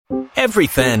Every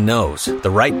fan knows the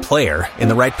right player in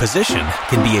the right position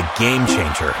can be a game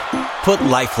changer. Put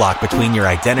LifeLock between your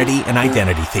identity and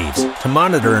identity thieves to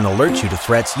monitor and alert you to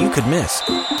threats you could miss.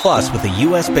 Plus, with a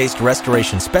U.S.-based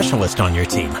restoration specialist on your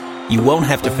team, you won't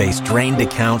have to face drained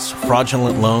accounts,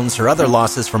 fraudulent loans, or other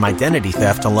losses from identity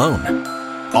theft alone.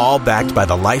 All backed by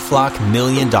the LifeLock $1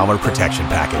 Million Protection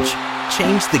Package.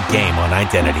 Change the game on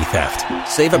identity theft.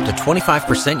 Save up to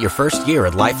 25% your first year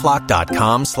at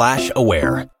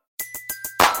LifeLock.com/aware.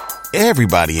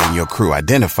 Everybody in your crew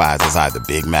identifies as either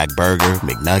Big Mac Burger,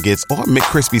 McNuggets, or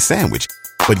McCrispy Sandwich.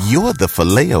 But you're the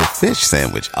Filet-O-Fish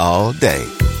Sandwich all day.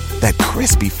 That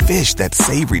crispy fish, that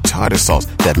savory tartar sauce,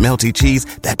 that melty cheese,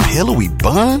 that pillowy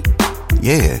bun.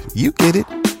 Yeah, you get it.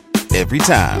 Every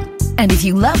time. And if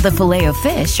you love the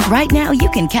Filet-O-Fish, right now you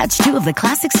can catch two of the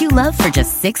classics you love for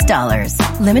just $6.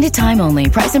 Limited time only.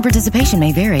 Price and participation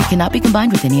may vary. Cannot be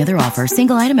combined with any other offer.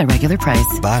 Single item at regular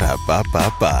price.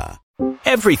 Ba-da-ba-ba-ba.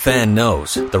 Every fan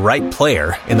knows the right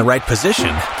player in the right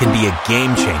position can be a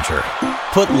game changer.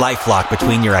 Put LifeLock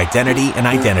between your identity and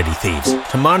identity thieves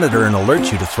to monitor and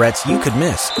alert you to threats you could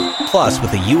miss. Plus,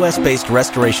 with a U.S.-based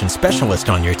restoration specialist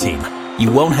on your team,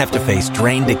 you won't have to face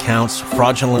drained accounts,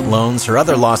 fraudulent loans, or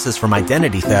other losses from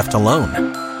identity theft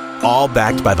alone. All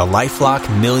backed by the LifeLock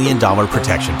 $1 Million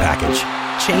Protection Package.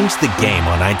 Change the game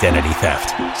on identity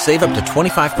theft. Save up to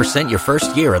 25% your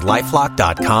first year at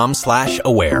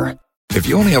LifeLock.com/aware. If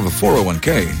you only have a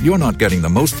 401k, you're not getting the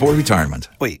most for retirement.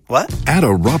 Wait, what? Add a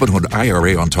Robinhood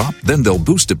IRA on top, then they'll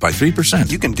boost it by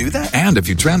 3%. You can do that? And if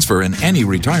you transfer in any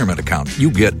retirement account, you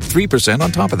get 3%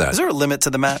 on top of that. Is there a limit to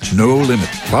the match? No limit.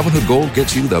 Robinhood Gold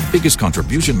gets you the biggest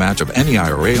contribution match of any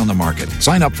IRA on the market.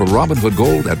 Sign up for Robinhood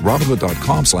Gold at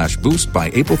Robinhood.com/boost by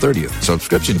April 30th.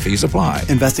 Subscription fees apply.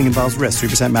 Investing involves risk.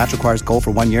 3% match requires gold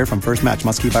for 1 year from first match.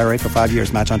 Must keep IRA for 5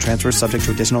 years. Match on transfers subject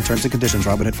to additional terms and conditions.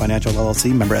 Robinhood Financial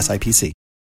LLC, member SIPC.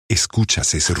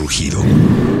 ¿Escuchas ese rugido?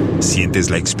 ¿Sientes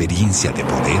la experiencia de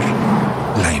poder?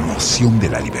 ¿La emoción de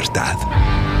la libertad?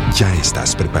 Ya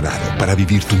estás preparado para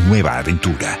vivir tu nueva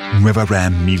aventura. Nueva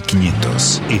Ram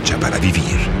 1500, hecha para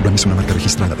vivir. Ram es una marca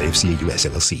registrada de FCA US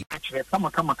LLC. Come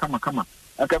on.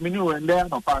 Akaminu and there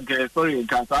no panke sorry in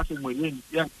Kansas we in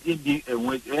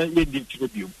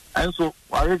tribute. And so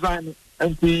I resign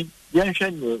and the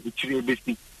Yanshan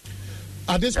tribute.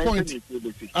 At this point,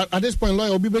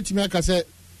 lawyer Obi betimi aka say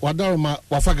wadaroma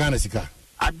wafa Ghana sika.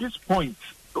 At this point,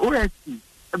 OSC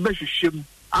ebehwehwem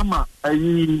ama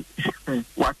ayi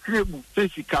watremu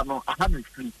sika no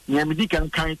ahamefri. Yemidi kan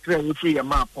tre free e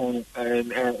map on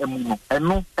emu no.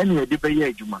 Eno ene e de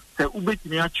beye adwuma. Se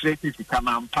ubetimi akire sika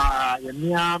na mpa ye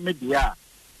nia media.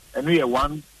 Eno ye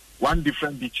one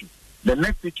different issue. The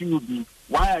next issue will be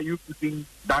why are you putting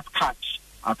that cash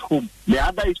at home? The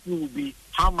other issue will be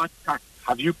how much tax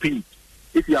have you paid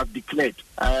if you have declared?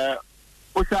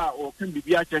 Osha or can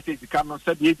be actually come on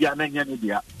said dia.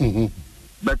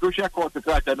 But Osha court the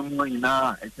crash and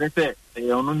na it's say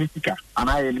ononisika and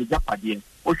I in Japan.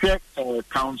 Osha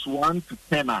counts 1 to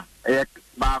 10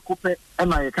 ba coupe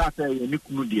and I can't say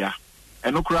nikunu dia.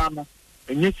 And okra no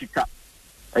enye sika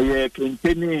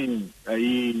containing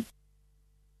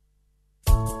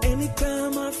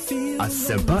anytime I feel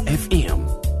Asempa FM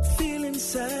feeling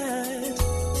sad,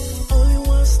 only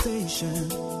one station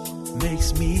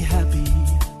makes me happy.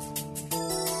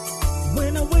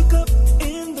 When I wake up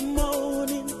in the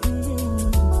morning,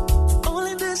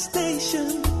 only this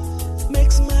station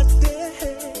makes my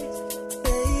day.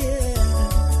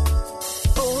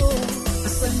 Oh,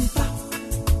 Asempa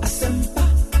FM.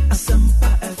 Asempa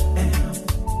FM.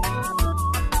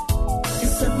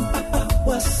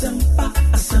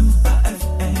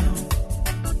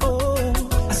 Oh,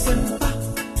 Asempa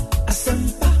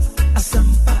FM.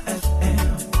 Asempa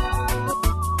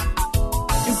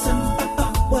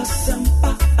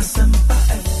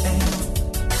FM.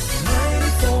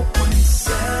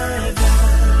 94.7.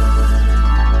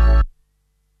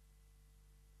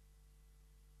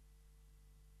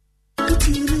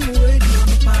 Continue radio,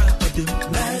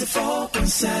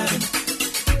 94.7.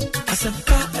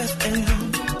 Asempa FM.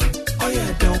 Oh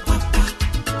yeah, don't papa.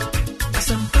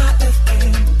 Asempa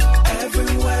FM.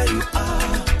 Everywhere you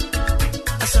are.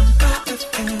 Asempa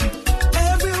FM.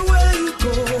 Everywhere you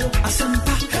go.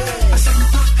 Asempa. Hey.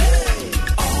 Asempa. Hey.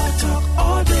 All talk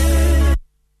all day.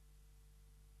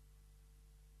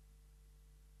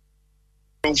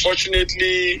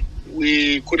 Unfortunately,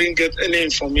 we couldn't get any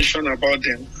information about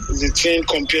them. The team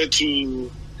compared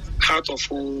to Heart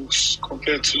of Oaks,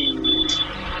 compared to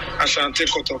Ashanti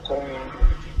Kotoko,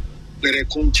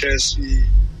 Berekum Chelsea.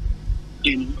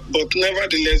 But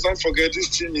nevertheless, don't forget this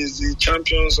team is the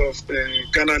champions of the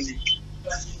Ghana League.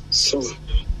 So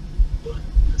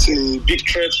it a big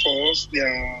threat for us. They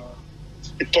are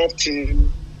a top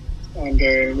team, and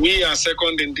we are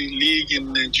second in the league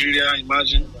in Nigeria.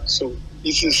 Imagine. So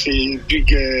this is a big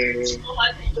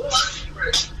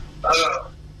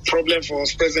problem for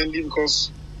us presently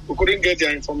because we couldn't get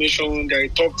their information. They are a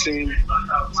top team.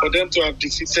 For them to have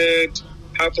defeated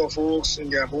Heart of Oaks in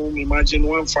their home, imagine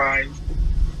 1-5.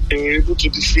 They were able to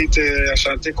defeat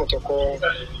Ashanti Kotoko.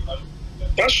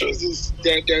 That shows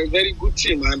they're a very good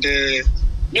team, and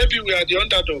maybe we are the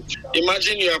underdog.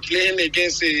 Imagine you are playing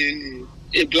against a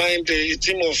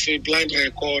team of a blind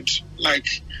record. Like,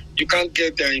 you can't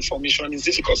get their information. It's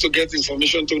difficult to get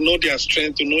information, to know their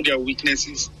strength, to know their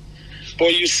weaknesses.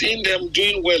 But you've seen them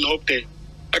doing well up there.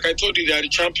 Like I told you, they are the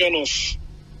champion of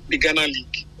the Ghana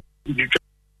League. You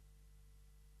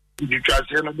can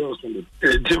say no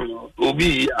more.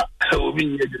 Obi,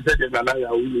 just said that I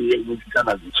will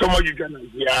Canada. So much you can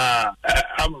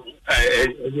I'm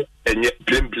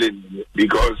plain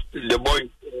because the boy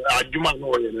Ajuma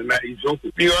no and is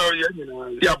okay.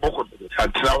 Yeah,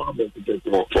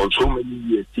 for so many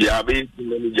years. Yeah,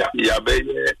 manager, yeah,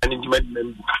 management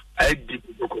member. I did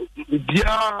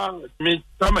yeah, me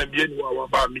some bien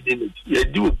about me. You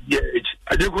do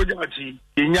I just go to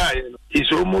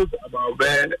it's almost about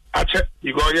there.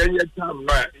 Because time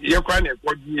you can't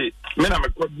me I'm a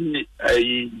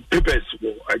papers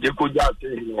I just go out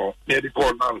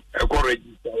medical now I go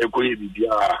register I go and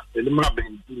the map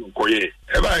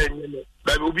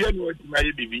but we are not my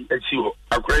baby as you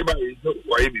a crab is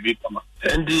why baby come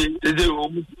and the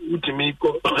ultimate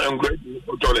I'm going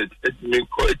to toilet at me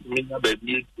call it me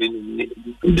baby and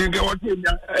never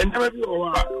be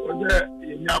over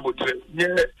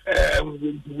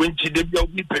when she did your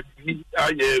baby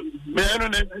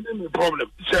man no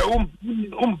problem so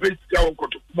base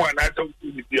one I don't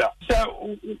see it so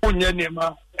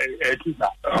Unyanema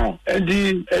and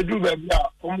the do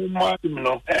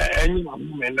no any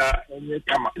woman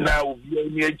come now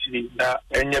be actually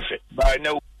any effect by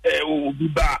now will be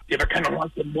back if I kind of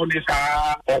want some money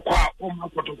or quite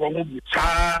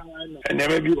and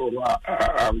never be over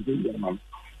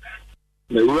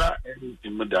we are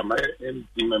anything, madam,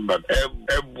 anything member.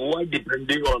 Everyone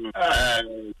depending on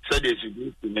studies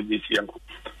in the BC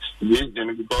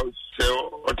because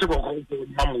what you call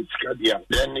Mammut Scadia,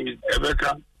 then is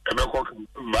Ebeka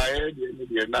by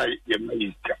the night,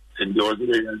 and there was a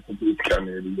complete scan.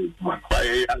 By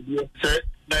idea said,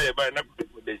 by enough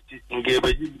and gave a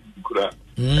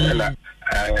and I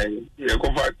go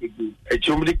back to a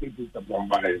chummy upon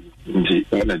by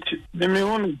the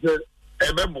only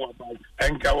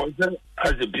and I was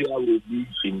as a beer will be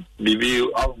in Bibi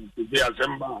out to be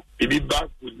assembled. Bibi back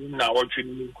within our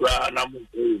training crowd, and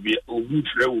will be a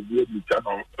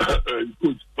channel.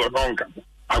 Good for non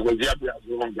I was happy as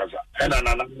long as and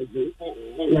another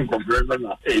complaint.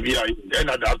 ABI and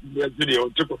that video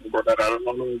took over that I don't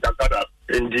know that.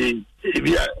 And the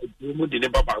ABI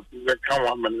didn't come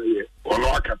one man or no,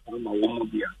 I can't find my woman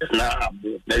here. Now,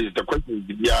 there is the question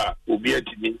will be at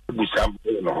me with some.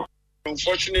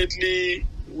 Unfortunately,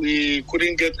 we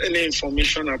couldn't get any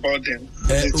information about them.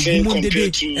 Daniel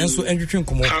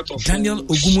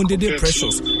Ogumundede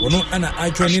Precious. Ono ana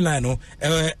actually line no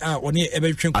oni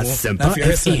ebetwen ko na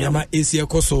fiere yama Asia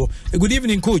Koso. Good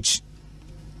evening, coach.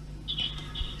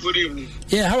 Good evening.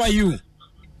 Yeah, how are you?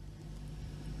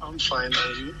 I'm fine,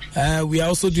 are you? We are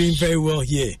also doing very well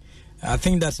here. I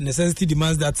think that necessity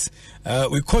demands that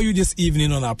we call you this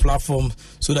evening on our platform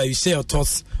so that you share your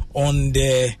thoughts on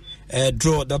the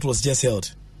draw that was just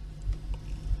held.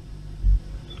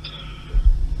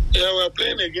 Yeah, we're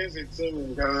playing against a team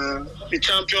in Ghana, the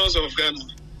champions of Ghana.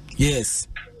 Yes.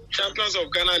 Champions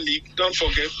of Ghana League, don't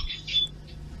forget.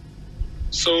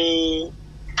 So,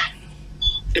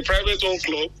 a private-owned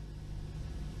club,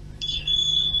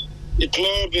 a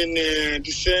club in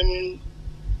the same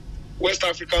West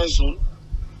African zone,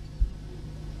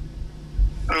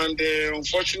 and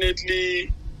unfortunately,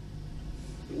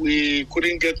 we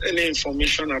couldn't get any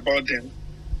information about them.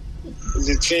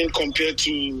 The team compared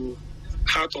to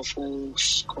Heart of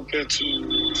Oaks, compared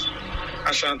to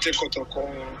Ashanti Kotoko,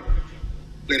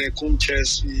 Berekum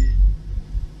Chelsea,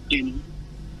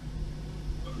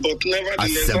 but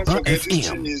nevertheless, don't forget this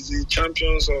team is the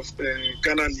champions of the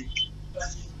Ghana League.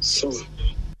 So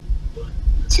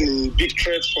it's a big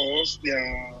threat for us. They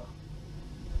are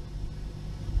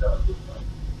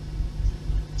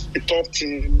a top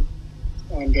team.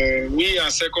 And we are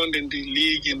second in the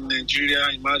league in Nigeria,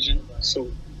 imagine.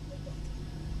 So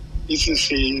this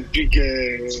is a big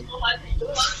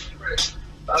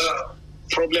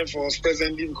problem for us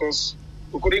presently because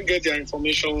we couldn't get their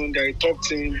information. They are a top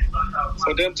team.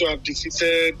 For them to have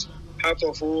defeated Heart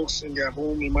of Oaks in their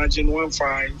home. Imagine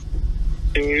 1-5.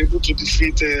 They were able to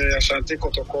defeat Ashanti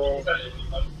Kotoko.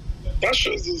 That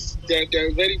shows they're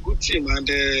a very good team, and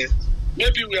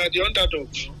maybe we are the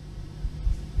underdogs.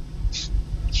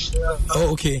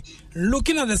 Oh, okay.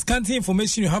 Looking at the scanty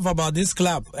information you have about this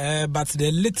club, but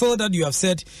the little that you have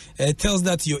said tells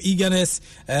that your eagerness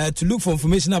to look for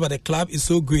information about the club is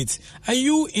so great. Are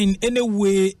you in any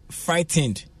way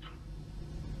frightened?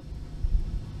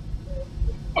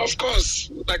 Of course,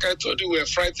 like I told you, we are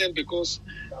frightened because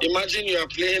imagine you are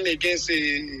playing against a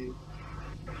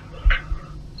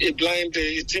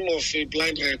team of a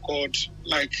blind record.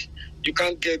 Like, you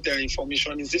can't get their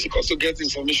information. It's difficult to get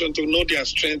information, to know their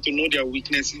strength, to know their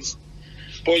weaknesses.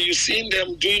 But you've seen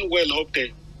them doing well up there.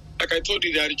 Like I told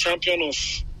you, they are the champion of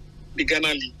the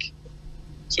Ghana League.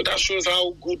 So that shows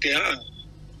how good they are.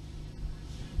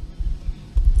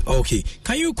 Okay.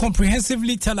 Can you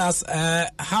comprehensively tell us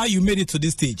how you made it to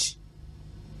this stage?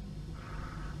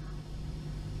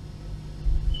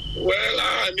 Well,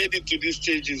 how I made it to this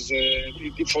stage is,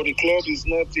 for the club, is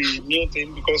not a new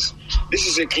thing, because this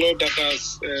is a club that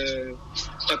has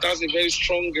a very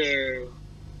strong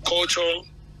culture,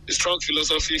 a strong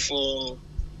philosophy for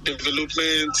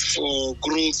development, for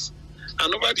growth.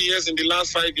 And over the years, in the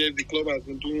last 5 years, the club has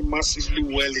been doing massively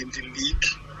well in the league.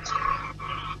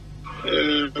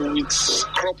 With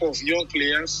crop of young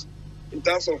players. In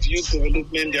terms of youth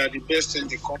development, they are the best in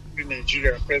the country,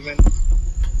 Nigeria, present.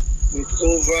 With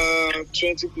over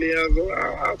 20 players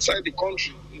outside the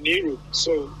country, in Europe.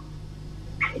 So,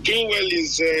 doing well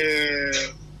is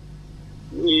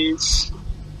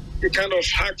a kind of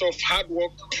act of hard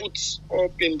work put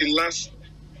up in the last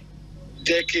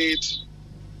decade,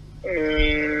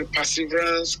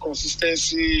 perseverance,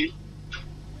 consistency,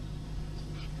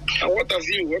 and whatever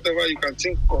you can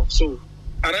think of. So,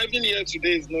 arriving here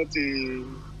today is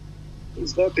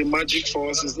not a magic for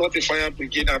us. It's not a fire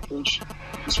brigade approach.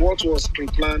 It's what was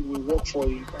pre-planned. We work for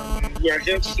it. And we are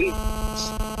here today.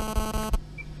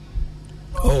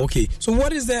 Oh, okay. So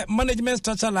what is the management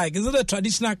structure like? Is it a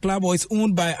traditional club or it's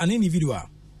owned by an individual?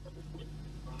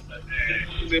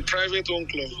 It's a private-owned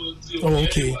club. Oh,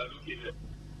 okay.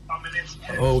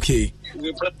 Okay.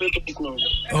 It's a private-owned club.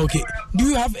 Okay. Do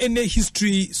you have any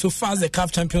history so far as the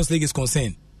CAF Champions League is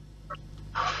concerned?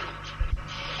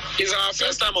 It's our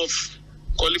first time of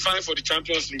qualifying for the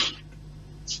Champions League.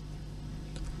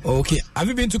 Okay. Have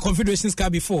you been to Confederations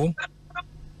Cup before?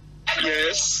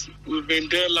 Yes. We've been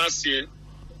there last year.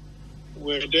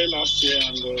 And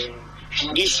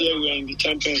this year we are in the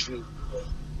Champions League.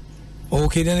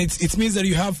 Okay, then it means that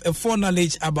you have a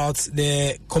foreknowledge about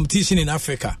the competition in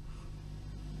Africa.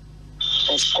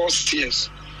 Of course, yes.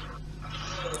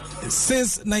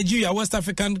 Since Nigeria, West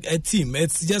African team,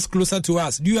 it's just closer to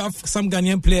us. Do you have some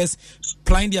Ghanaian players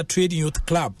plying their trade in your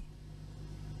club?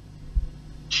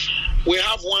 We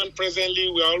have one presently.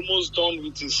 We are almost done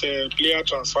with his player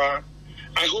transfer.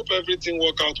 I hope everything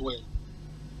work out well.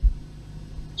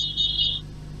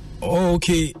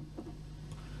 Okay.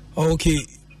 Okay.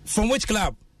 From which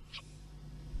club?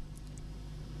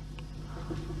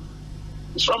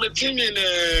 It's from a team in,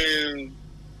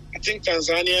 I think,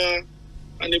 Tanzania.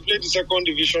 And he played the second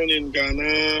division in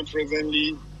Ghana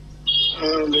presently.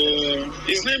 And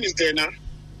his name is Dena.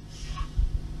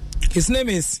 His name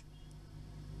is?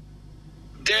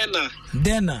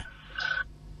 Dena.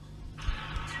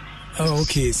 Oh,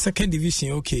 okay. Second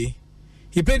division, okay.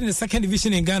 He played in the second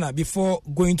division in Ghana before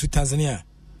going to Tanzania?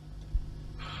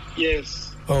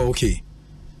 Yes. Oh, okay.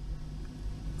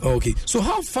 Okay. So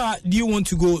how far do you want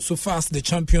to go so far as the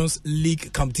Champions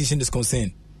League competition is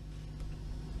concerned?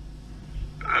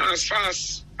 As far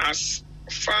as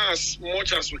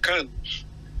much as we can.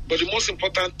 But the most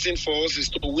important thing for us is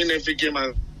to win every game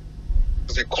as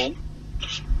they come.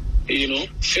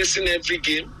 Facing every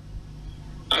game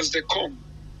as they come.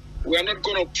 We are not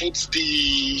going to put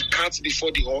the cart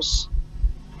before the horse.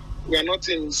 We are not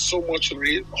in so much a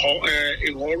hurry.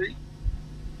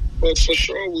 But for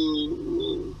sure,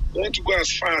 we want to go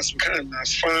as far as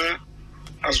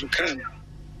we can.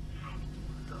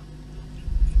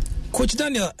 Coach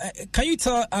Daniel, can you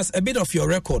tell us a bit of your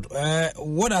record?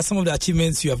 What are some of the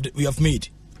achievements you have made?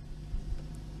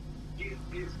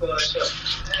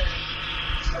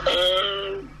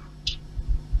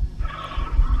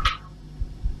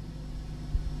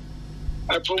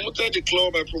 I promoted the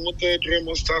club. I promoted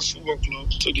Raymond Stars Football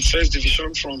Club to the first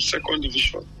division from second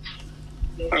division.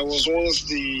 I was once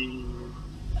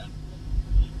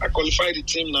I qualified the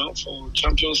team now for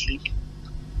Champions League.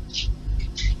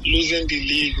 Losing the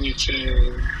league with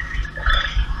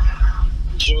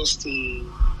just a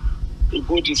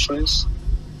good difference.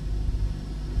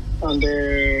 And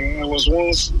I was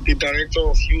once the director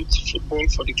of youth football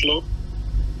for the club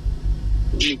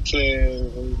with a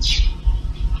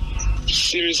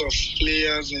series of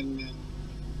players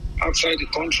outside the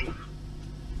country.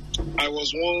 I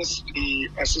was once the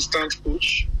assistant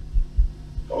coach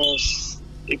of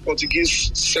a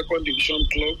Portuguese second division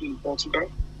club in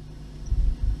Portugal.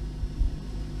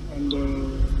 And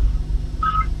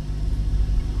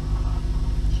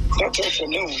that's all for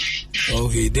now.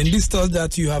 Okay, then this tells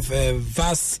that you have a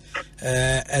vast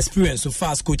experience so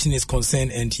far as coaching is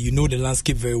concerned, and you know the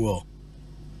landscape very well.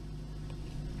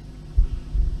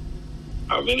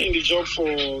 I've been in the job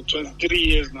for 23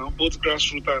 years now, both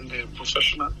grassroots and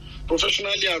professional.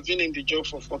 Professionally, I've been in the job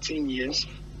for 14 years.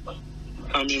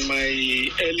 I'm in my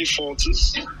early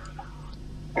 40s.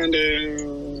 And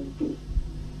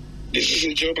this is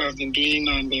a job I've been doing,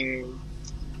 and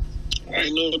I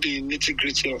know the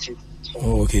nitty-gritty of it.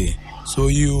 Oh, okay. So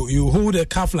you hold a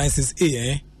CAF license A,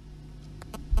 eh?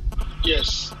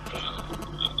 Yes.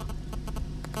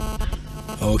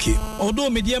 Okay. Although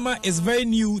Mediama is very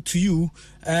new to you,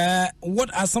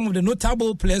 what are some of the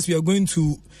notable players we are going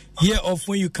to hear of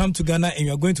when you come to Ghana and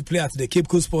you are going to play at the Cape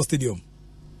Coast Sports Stadium?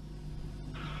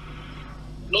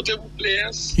 Notable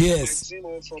players? Yes.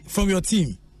 From your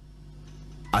team?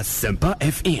 Asempa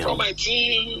FM. From my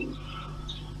team,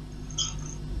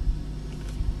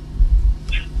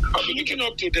 I'll be looking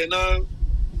up to Dena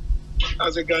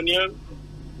as a Ghanaian,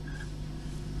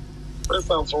 first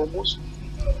and foremost.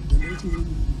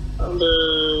 And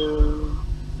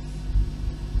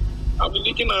I'll be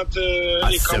looking at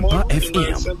Asempa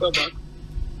FM. Center back.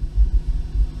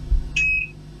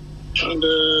 And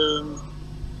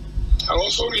I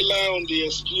also rely on the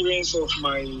experience of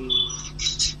my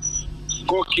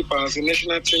goalkeeper as a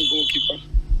national team goalkeeper.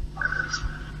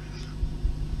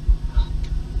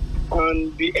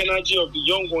 And the energy of the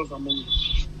young ones among them.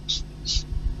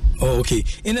 Oh, okay.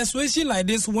 In a situation like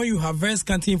this, when you have very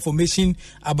scanty information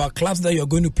about clubs that you're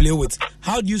going to play with,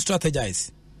 how do you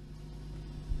strategize?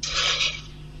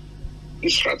 The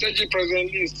strategy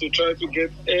presently is to try to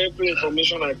get every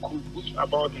information I could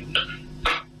about them,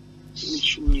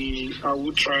 which I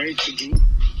will try to do.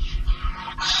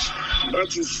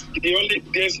 That is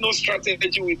there's no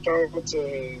strategy without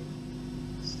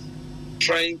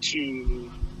trying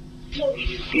to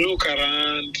look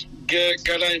around,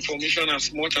 gather information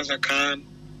as much as I can,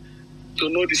 to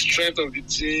know the strength of the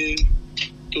team,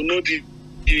 to know the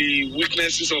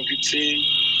weaknesses of the team,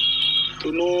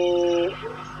 to know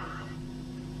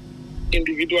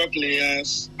individual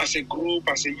players as a group,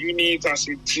 as a unit, as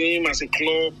a team, as a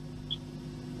club.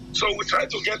 So we try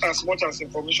to get as much as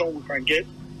information we can get.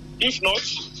 If not,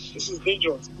 this is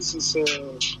dangerous. This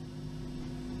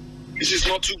is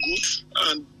not too good,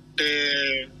 and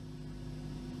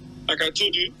like I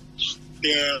told you,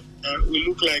 we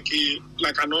look like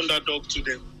an underdog to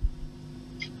them.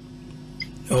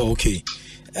 Oh, okay.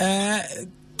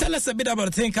 Tell us a bit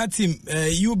about the Tenka team.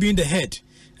 You being the head,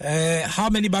 how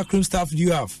many backroom staff do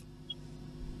you have?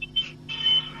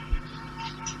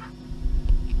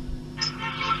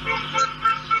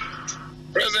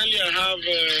 Presently, I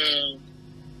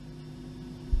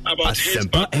have about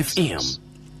Asempa FM.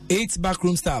 8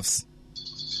 backroom staffs.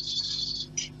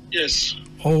 Yes.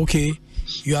 Oh, okay.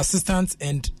 Your assistant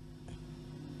and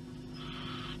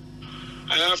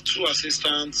I have 2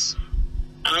 assistants.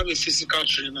 I have a physical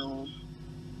trainer.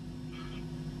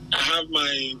 I have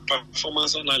my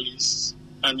performance analyst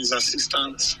and his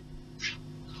assistant.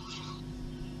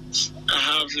 I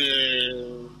have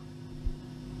a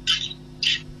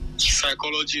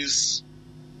psychologist,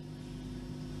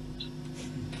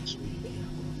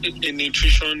 a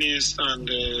nutritionist, and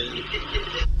a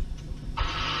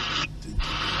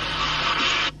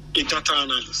data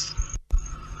analyst.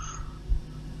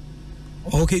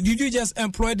 Okay, did you just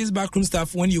employ this backroom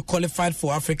staff when you qualified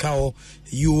for Africa, or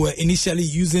you were initially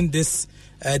using this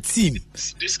team?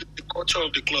 This is the culture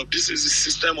of the club. This is the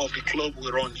system of the club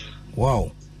we run here.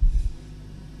 Wow.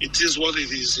 It is what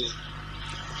it is here.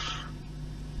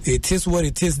 It is what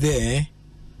it is there, eh?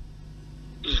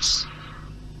 Yes.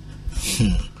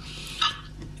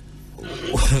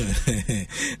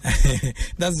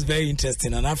 That's very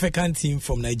interesting. An African team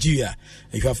from Nigeria.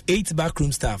 You have 8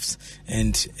 backroom staffs,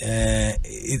 and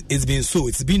it's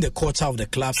been the culture of the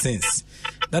club since.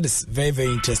 That is very,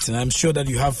 very interesting. I'm sure that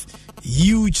you have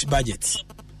huge budgets.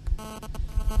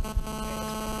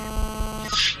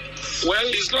 Well,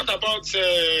 it's not about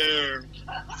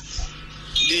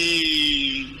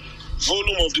the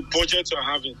volume of the budget you're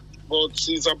having, but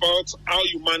it's about how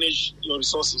you manage your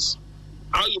resources.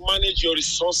 How you manage your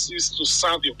resources to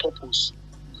serve your purpose.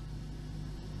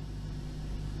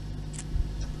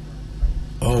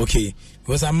 Okay,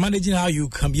 because I'm managing how you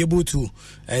can be able to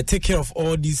take care of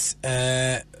all these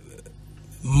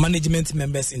management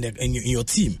members in your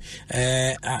team.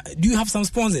 Do you have some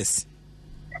sponsors?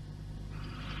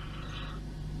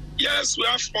 Yes, we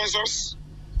have sponsors.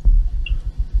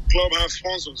 Club has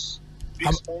sponsors.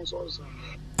 Big sponsors.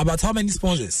 About how many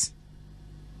sponsors?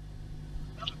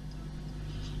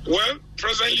 Well,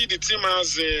 presently the team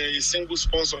has a single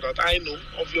sponsor that I know,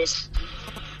 obviously.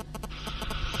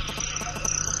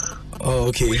 Oh,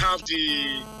 okay. They have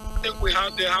two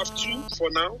for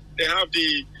now. They have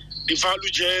the Value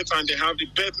Jet and they have the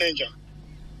Bet Ninja.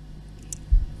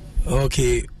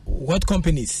 Okay, what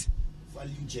companies?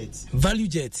 Value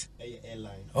Jet.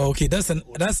 Airline. Okay, that's an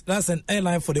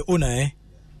airline for the owner, eh?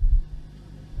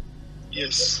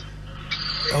 Yes.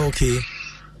 Okay,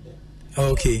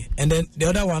 and then the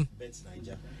other one.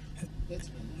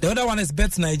 The other one is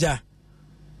Bet Niger.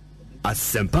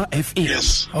 Asempa FM.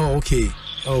 Yes. Oh, okay.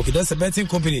 That's a betting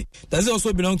company. Does it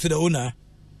also belong to the owner?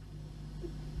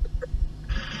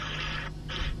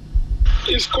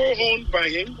 It's co-owned by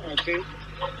him, I think.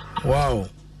 Wow.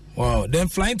 Then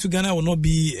flying to Ghana will not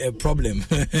be a problem.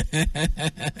 I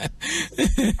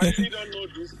really don't know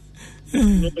this.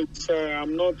 I'm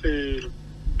not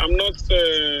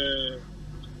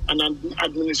an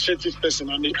administrative person.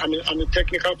 I'm a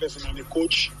technical person. I'm a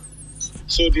coach.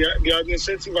 So the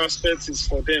administrative aspect is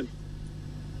for them.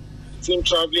 Team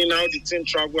traveling, now the team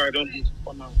travel, I don't need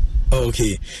for now.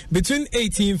 Okay. Between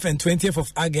 18th and 20th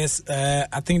of August,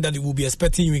 I think that we will be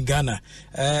expecting you in Ghana.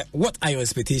 What are your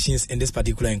expectations in this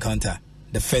particular encounter,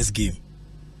 the first game?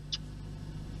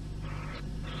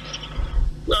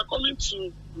 We are coming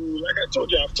to, like I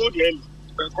told you, I've told you earlier,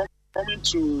 we are coming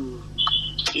to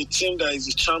a team that is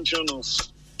the champion of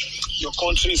your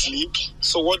country's league.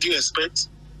 So what do you expect?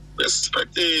 We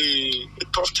expect a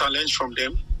tough challenge from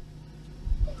them.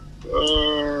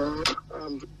 And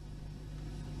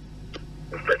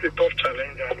expect a tough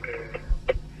challenge, and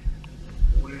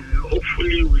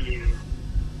hopefully we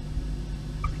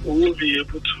will be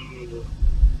able to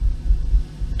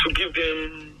give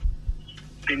them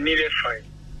the needed fight.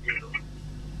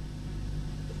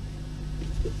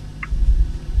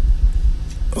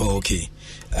 Okay.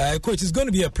 Coach, it's going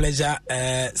to be a pleasure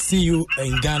seeing you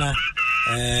in Ghana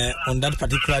on that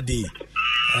particular day.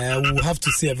 We'll have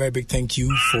to say a very big thank you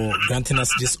for granting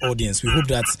us this audience. We hope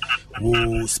that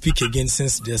we'll speak again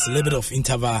since there's a little bit of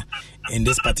interval in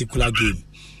this particular game.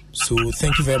 So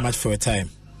thank you very much for your time.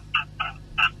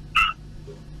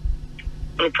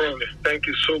 No problem. Thank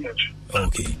you so much.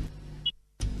 Okay.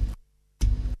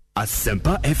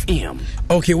 Asempa FM.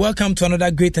 Okay, welcome to another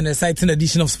great and exciting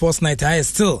edition of Sports Night. I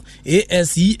still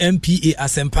ASEMPA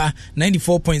Asempa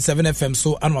 94.7 FM.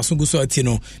 So Anwasungu so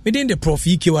atino. Within the Prof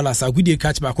EK Wallace, a good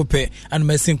catch back up and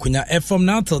Messin Kunya from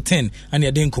now till 10 and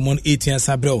your den common 18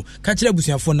 Sabro. Catch the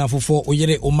Busian for Nafo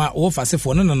Oyere Oma or Fase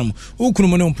for Nanam.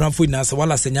 Ukumono Pramfo Nasa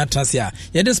Wallace and Yatrasia.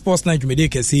 Yet the Sports Night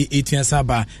Medeke see 18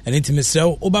 Saba and intimate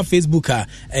over Facebooker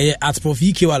at Prof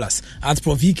EK Wallace at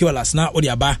Prof EK Wallace na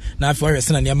Odiaba na for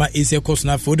Yama is a course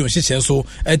na for the share so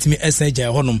etimi SNJ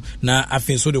honum na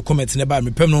afin so the comment ne ba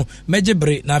mepem no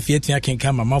mejebre na afie tia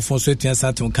kenka mama fon so tia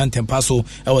satin content paso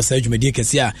e was adwumadi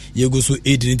kese a yego so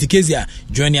identikezi a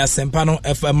join asempa no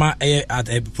fma at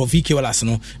profike walas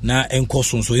no na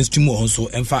enkoso so instimu hon so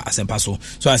emfa asempa so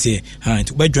ase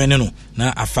to be join no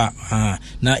na afa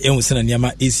na ehun sena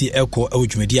niama AC elko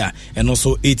adwumadi a eno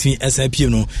so 18 SNP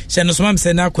no she no so mam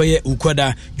se na akoye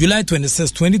ukoda July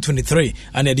 26 2023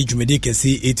 and the adwumadi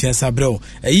kese 18 Sabro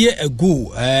a year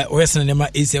ago Wrexham nema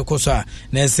AC Kosa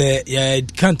na se ya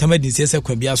kan tamadi se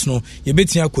kwabia so no ye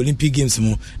betia ko Olympic Games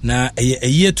mu na a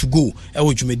year to go e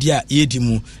wo dwumadi a ye di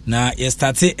mu na ye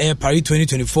start Paris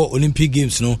 2024 Olympic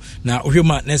Games no na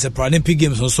ohwema na se Paralympic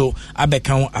Games so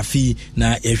abekan afi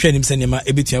na ye hwe nim se nema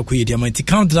e betia ko ye di amanti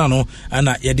countdown no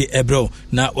ana ye de ebro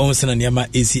na won se na nema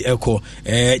AC Elko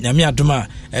nyame adoma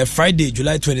Friday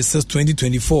July 26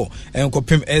 2024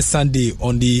 enkopem Sunday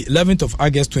on the 11th of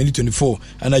August 2024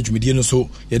 and adwumadi no so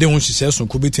ye de won hihye so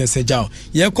ko betia se jaw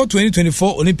ye ko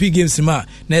 2024 Olympic Games ma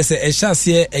na se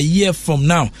ehase a year from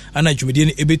now and adwumadi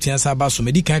no ebetia sa ba so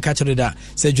medical catch da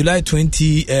say July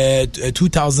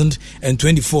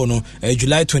 2024 no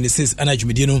July 26 and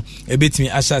adwumadi no ebetimi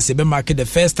ahase be mark the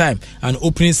first time an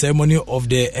opening ceremony of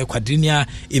the quadrennial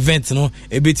event no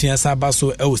ebetia sa ba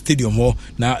so e stadium ho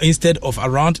now instead of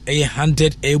around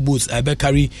 100 airboats I be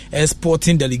carry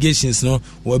sporting delegations no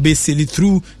will be sail through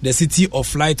through the city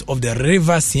of light of the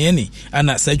river Sieni and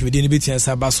at such within Betian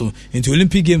Sabaso into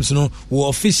Olympic Games will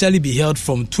officially be held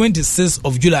from 26th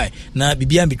of July na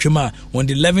Bibian Bikrema on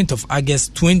the 11th of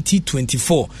August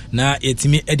 2024 na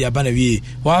etimi edi abanawie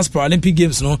whilst Paralympic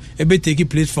Games be taking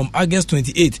place from August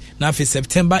 28th na for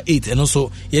September 8th and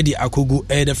also yedi akogu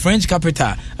the French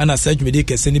capital and as such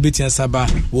Medeke Senibetian Saba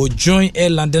will join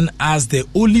London as the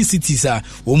only cities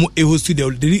womu host to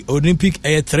the Olympic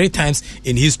 3 times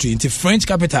in history into French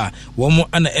capital womu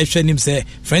ana nim say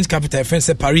French capital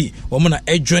France Paris womu na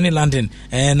join London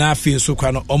and na feel so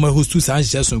kwano omo host to San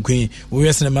Jesus Queen we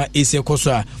yesenema Asia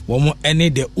koso womu any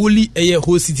the only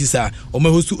host cities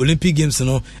omo host to Olympic Games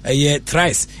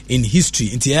thrice in history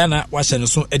into yana washa no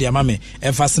so edi amame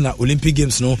emphasize na Olympic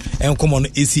Games enkomo no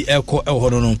ACL ko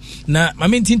hodo no na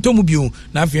mamentin tomu biu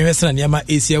na afie hwesana niama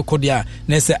ACL ko dia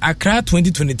na se Accra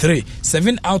 2023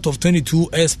 7 out of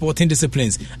 22 sporting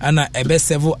disciplines and ebe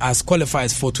several as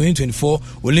qualifies for 2024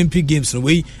 Olympic Games no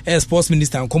way sports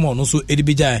minister enkomo no so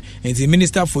edibija and the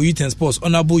minister for youth and sports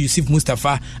honorable Yusuf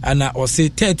Mustafa and or say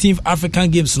 13th African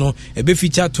Games no ebe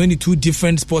feature 22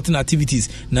 different sporting activities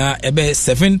na ebe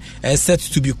 7 set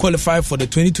to be qualified for the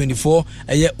 2024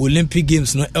 Olympic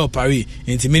Games no El Paris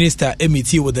and the minister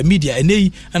MET with the media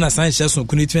and assign Shelson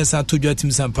Kunitwensa to your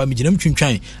team Sampa Mijinam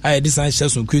Chunchain. I design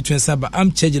Shelson Kunitwensa, but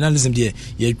I'm journalism there.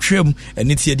 Ye trim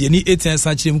and it's the any 8 and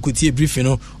such kuti briefing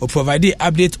or provide the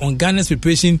update on Ghana's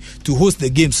preparation to host the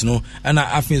games and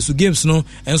after so games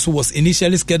and so was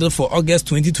initially scheduled for August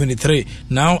 2023.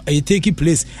 Now it taking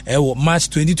place March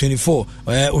 2024.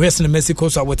 Western Mexico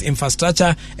so with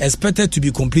infrastructure expected to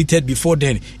be completed before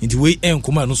then. Into way and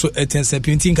command also attend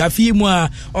painting cafe more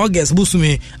August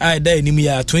Busumi I die in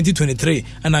 2023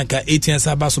 and anka 18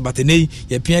 sabaso batene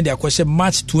ye pia dia kwhye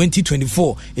March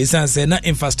 2024 esanse na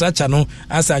infrastructure no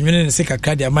asa anwene ne seka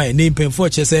krade ama ne mpemfo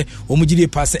chese omugide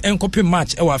pass enkope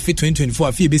March e wa fe 2024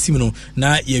 afi besim no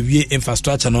na ye wie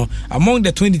infrastructure no among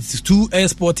the 22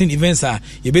 sporting events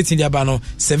ye betin dia ba no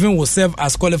 7 will serve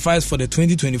as qualifiers for the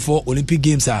 2024 Olympic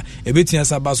Games e betin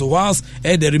sabaso whilst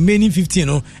the remaining 15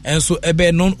 no and so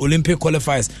ebe non-Olympic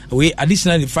qualifiers we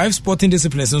additionally 5 sporting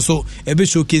disciplines and so ebe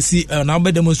showcase now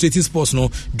be demonstrating sports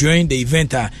during the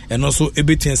event and also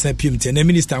ebetu SPM and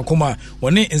minister Nkoma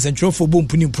woni in central for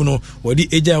Bumpunipuno or the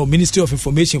Asia Ministry of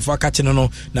Information for catching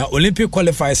na Olympic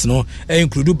qualifiers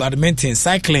include badminton,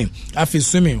 cycling, afi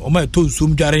swimming, oma to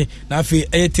swim jare na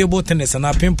afi table tennis and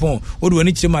ping pong odu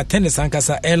woni chima tennis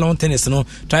ankasa airlawn tennis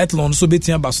triathlon so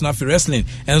betia baso na afi wrestling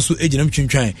and so ejinam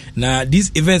twintwan na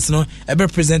these events ever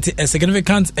present a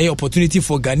significant opportunity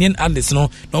for Ghanaian athletes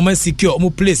normal secure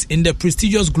omo place in the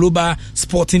prestigious global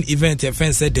sporting event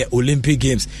said the Olympic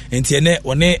Games and tiene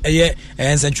one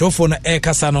central for na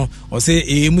kasa no or say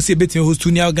musi betin host to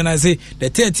organize the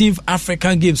 13th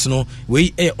African Games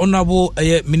we honorable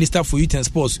minister for youth and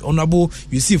sports honorable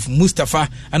Yusuf Mustafa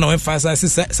and emphasize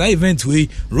that event we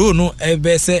role no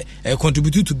say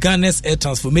contribute to Ghana's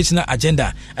transformational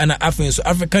agenda and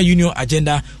African Union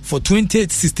agenda for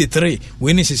 2063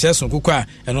 when it shares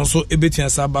and also ebetin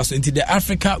sabaso into the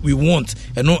Africa we want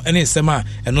and no any sema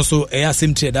and also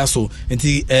same trade so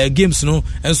into games and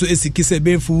so esikise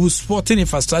be full sporting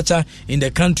infrastructure in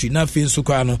the country na fin so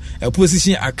kwa a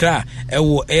position Accra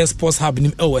air sports hub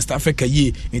in West Africa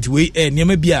ye into we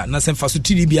niam bia na sem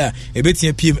facility bia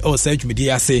ebetia PM search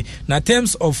media say na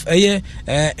terms of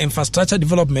infrastructure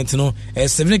development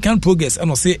significant progress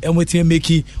and say wetin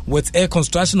make with air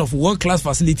construction of world class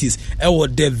facilities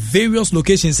the various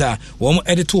locations one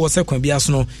edit to second bia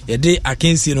so ye dey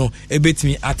akensi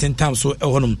ebetimi atentam so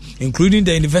including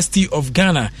the University of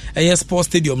Ghana sports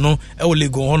stadium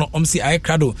Lego omsi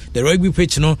Aykrado the rugby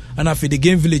pitch and afi the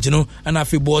game village and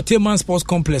afi Boteman sports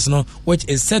complex which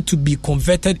is set to be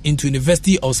converted into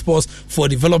University of Sports for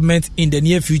development in the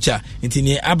near future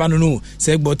intini abanu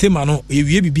say Boteman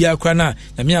ewie bibia kra na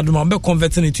me adoma be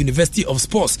converted into University of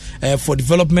Sports for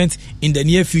development in the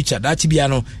near future that bia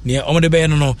no near omode be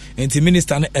no inti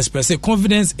minister express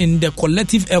confidence in the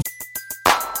collective effort.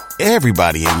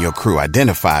 Everybody in your crew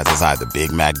identifies as either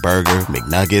Big Mac Burger,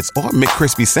 McNuggets, or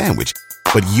McCrispy Sandwich.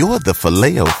 But you're the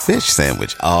Filet-O-Fish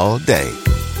Sandwich all day.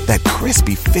 That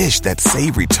crispy fish, that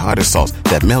savory tartar sauce,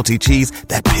 that melty cheese,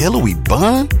 that pillowy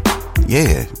bun.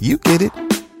 Yeah, you get it.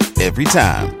 Every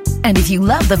time. And if you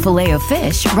love the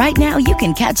Filet-O-Fish, right now you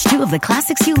can catch 2 of the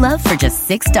classics you love for just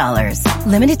 $6.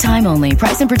 Limited time only.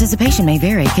 Price and participation may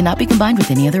vary. Cannot be combined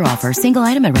with any other offer. Single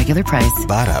item at regular price.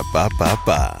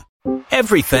 Ba-da-ba-ba-ba.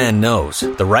 Every fan knows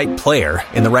the right player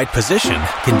in the right position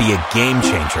can be a game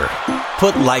changer.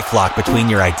 Put LifeLock between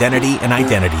your identity and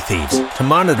identity thieves to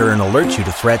monitor and alert you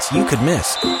to threats you could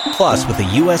miss. Plus, with a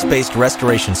U.S.-based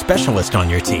restoration specialist on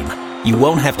your team, you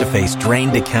won't have to face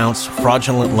drained accounts,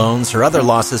 fraudulent loans, or other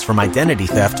losses from identity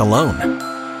theft alone.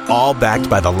 All backed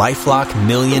by the LifeLock $1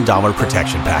 Million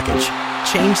Protection Package.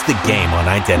 Change the game on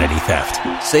identity theft.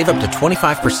 Save up to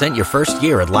 25% your first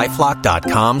year at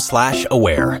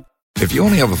LifeLock.com/aware. If you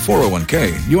only have a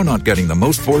 401k, you're not getting the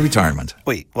most for retirement.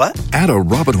 Wait, what? Add a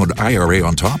Robinhood IRA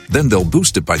on top, then they'll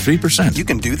boost it by 3%. You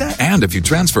can do that? And if you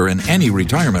transfer in any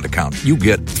retirement account, you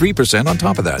get 3% on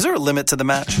top of that. Is there a limit to the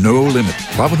match? No limit.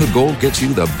 Robinhood Gold gets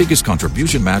you the biggest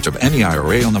contribution match of any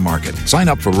IRA on the market. Sign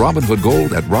up for Robinhood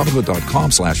Gold at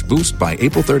Robinhood.com/boost by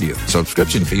April 30th.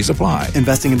 Subscription fees apply.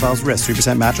 Investing involves risk.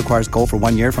 3% match requires gold for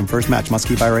 1 year from first match. Must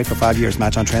keep IRA for 5 years.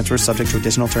 Match on transfers subject to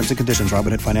additional terms and conditions.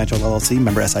 Robinhood Financial LLC.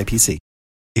 Member SIPC.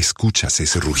 ¿Escuchas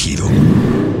ese rugido?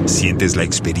 ¿Sientes la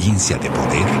experiencia de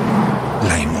poder?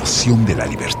 ¿La emoción de la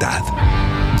libertad?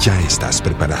 Ya estás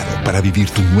preparado para vivir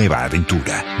tu nueva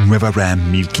aventura. Nueva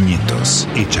Ram 1500,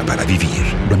 hecha para vivir.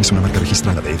 Ram es una marca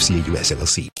registrada de FCA US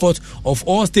LLC. Of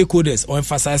all stakeholders, or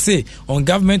emphasize on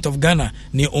government of Ghana,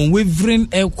 the unwavering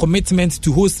commitment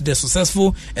to host the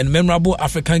successful and memorable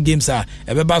African Games are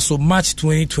so March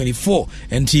 2024,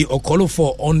 and he call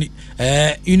for on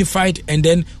unified and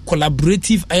then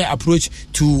collaborative approach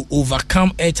to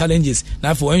overcome challenges.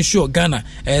 Now, for ensure Ghana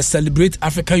celebrate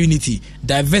African unity,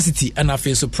 diversity, and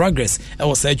face of progress. I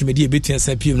was saying media between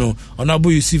SPM no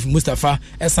Honorable Yusuf Mustafa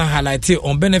esan highlighted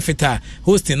on benefit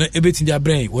hosting no ebetin their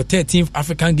brain with 13th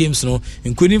African Games no,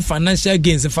 including financial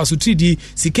gains and for 3D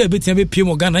sika ebetin be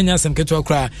PM Ghana nyasem keto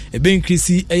akra ebe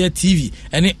increase TV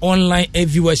any online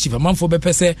viewership amanfo be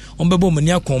pese on bebo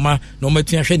mani akoma no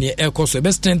matua hwe ne e cost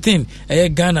be strengthen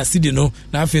Ghana city no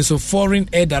na afi so foreign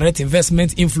direct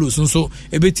investment inflows so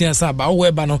ebetin asa ba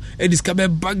weba no e discover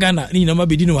Ghana ni na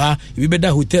mabedi no ha e be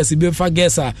da hotels e be fa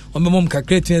guest on mom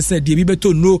kakretu say de bi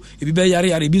beto no e bi be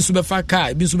yare bi so be fa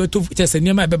car bi so beto chese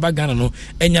niam e be ba Ghana no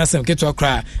enya sem keto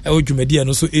akra e odwumadi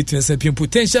no so 18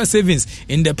 potential savings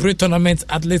in the pre-tournament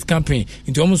athlete campaign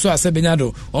into almost so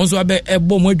asebenyado onso abe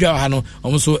ebo modwa ha no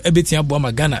onso ebetia abo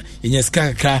ma Ghana enya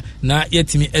sika kakra na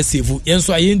yetimi save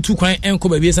yenso ayentu kwan enko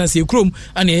ba bi sanse krom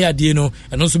ana ye ade no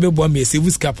eno so be bo ma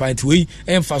save sika point we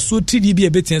emfa so 3D bi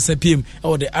ebetia sapiem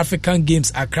e the African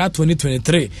Games Accra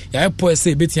 2023 ya po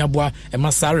say ebetia bo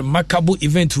Masari remarkable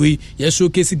event we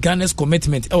showcase Ghana's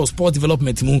commitment to sport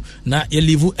development mu na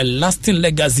leave a lasting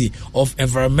legacy of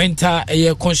environmental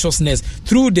consciousness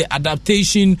through the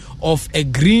adaptation of a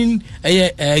green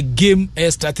game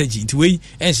strategy to we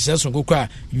and so kokwa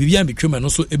bibia betwema no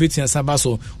so ebetia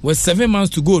sabaso with 7 months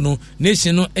to go no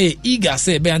nation no eager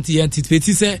say be anticipate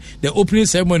say the opening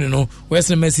ceremony no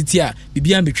Western City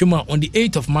bibia betwema on the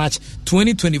 8th of March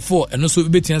 2024 and also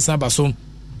ebetia sabaso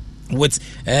with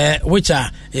which are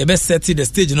best setting the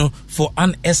stage for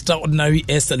an extraordinary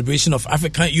celebration of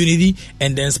African unity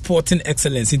and then sporting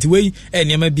excellence. Into way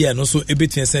and Yamabia no so a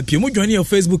bit and join your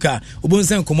Facebook Ubon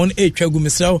send common Chagu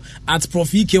Misrao at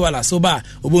Profi Kewala Soba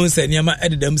Ubon send Yama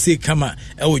added them say Kama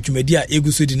which media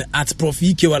Egusudin at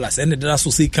Profi Kewalas and the Rasso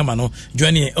say Kama no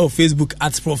joining our Facebook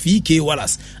at Profi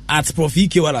Kewalas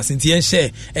into and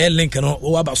share a link no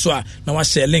Wabaswa now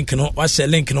share link no share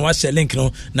link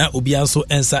no now Ubianso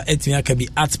answer can be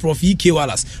at Prof EK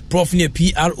Wallace, Prof near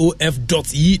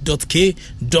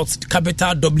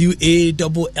prof.e.k.capital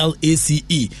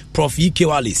WALLACE, Prof EK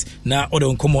Wallace. Now,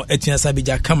 Odon Komo Etienne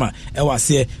Sabija Kama,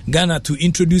 Ewase, Ghana to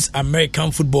introduce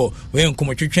American football. When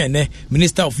Komo Chichene,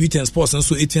 Minister of Youth and Sports, and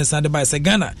so Etienne Sandeba say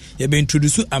Ghana, you be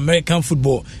introduced American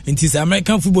football. It is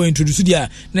American football introduced there.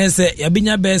 Nese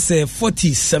Yabinya Bess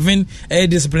 47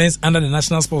 disciplines under the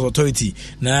National Sports Authority.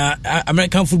 Now,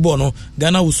 American football, no,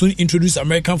 Ghana will soon introduce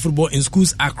American football in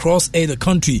schools across the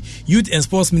country. Youth and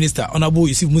Sports Minister Honorable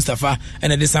Yusuf Mustafa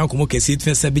and the San Komo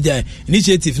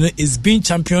initiative is being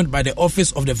championed by the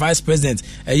Office of the Vice President,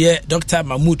 Dr.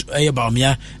 Mahmoud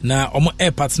Baumia, na omo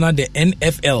partner the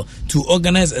NFL to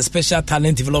organize a special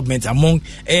talent development among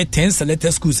 10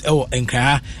 selected schools in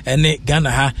Kra and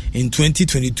Ghana in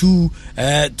 2022.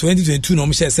 2022 no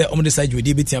say omo decide we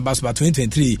debate about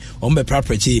 2023 omo be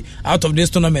preparation out of this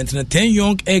tournament 10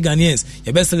 young Ghanaians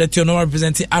best select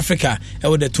representing Africa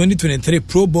with the 2023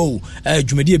 Pro Bowl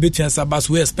Jumedi Betuan Sabas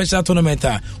where special tournament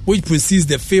which precedes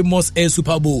the famous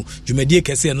Super Bowl Jumedi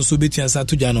Kese no so Betuan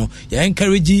Satujano ya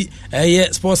encourage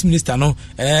sports minister no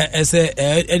as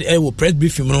a press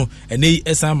briefing no and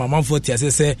esa mama for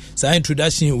say sa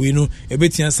introduction we no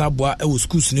Betuan Sabwa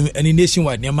schools no any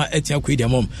nationwide nema etia kwedi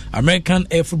mom American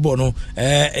football no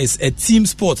is a team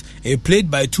sport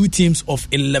played by two teams of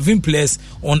 11 players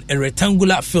on a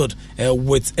rectangular field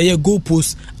with a goal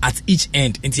post at each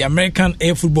end. In the American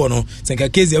football no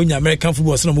senka case ya American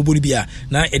football so no mobili bia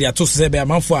na e dia to so be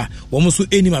amanfo a wo mo so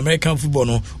enim American football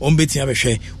no on betia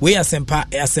behwe we asempa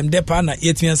asemdepa na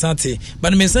yetia sante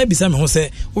but me say bisa me ho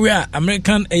say we are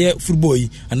American football yi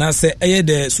and say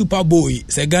the Super Bowl yi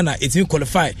say Ghana it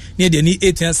qualify near the ni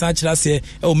 18 san kira say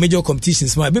major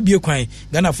competitions ma be bie kwan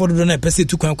Ghana for do na pese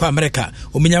tu kwan kwa America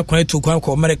o menya kwan to kwan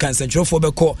kwa American central for be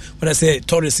call when say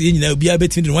tourists yi nyina obi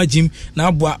abetimi de wagim na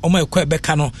aboa o ma ekwa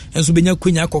beka no enso benya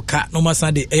kwanya akoka no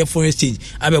masa de foreign exchange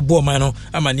abebo man no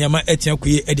amane ama etia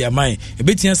koye e de aman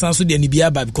ebetia san so de ni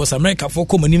bia ba because America for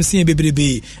komonim sin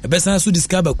bebrebe ebesan so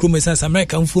discover chromosomes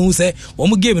America mfo say wo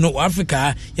mo game no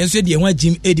Africa yenso de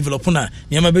wagim e develop na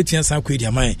niam betia san koye de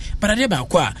aman but ade ba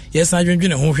kwa yes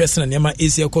adwendwene ho hwese na niam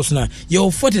Asia course na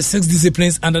your 46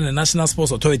 disciplines under the National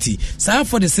Sports Authority sa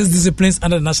 46 disciplines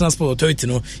under the National Sports Authority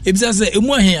no ebisa say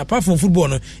emu ahen apart from football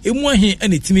no emu ahen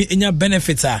anetimi enya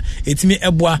benefits a etimi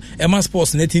eboa ema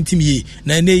sports na tintim yi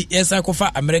na ne yesa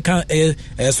kofa American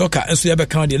soccer enso ya be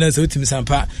kan de na se utimi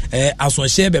sampa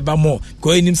asonhye be ba mo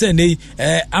ko enim se ne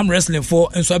arm wrestling for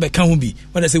enso be kan ho bi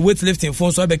when I say weightlifting for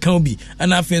enso be kan ho bi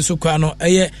ana afen so kwa no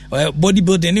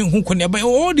bodybuilding ne hu konia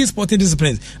all these sporting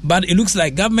disciplines but it looks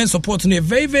like government support no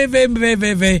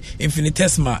very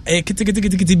infinitesimal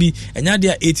kitikiti bi enya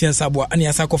dia 18 sabo ana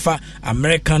yasa kofa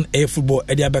American football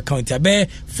e dia be count be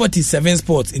 47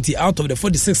 sports into out of the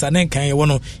 46 and then kan ye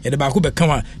wono ye de ba ko be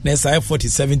kan na say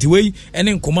 47 way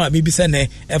ene nkoma mi bi se ne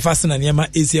e fast na niema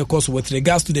Asia course with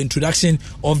regards to the introduction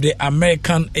of the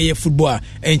American football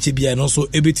enche bia no so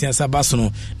ebetia sabaso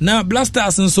no na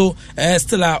Blasters nso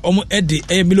still omo edi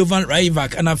Milovan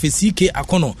Rajevac and afi CK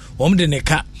Akono omo de ne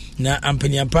ka na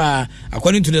ampanyampa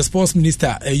according to the sports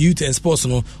minister youth and sports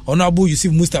no honorable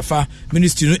Yusuf Mustafa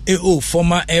ministry no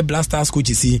former Blasters coach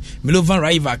si Milovan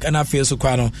Rajevac and afi so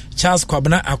kwa no Charles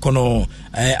Kwabena Akono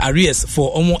arrears for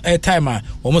almost a timer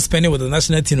almost spending with the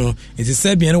national team no it is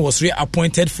Serbian was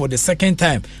reappointed for the second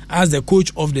time as the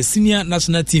coach of the senior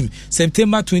national team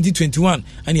September 2021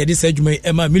 and he said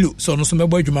Emma Milu so no so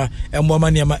mebo adwuma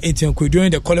emoma niama 18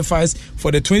 during the qualifiers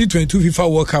for the 2022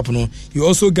 FIFA World Cup no he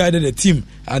also guided the team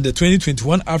at the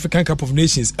 2021 African Cup of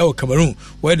Nations Cameroon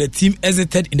where the team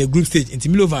exited in the group stage into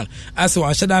Milovan as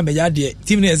one shada meyade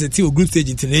team as a team group stage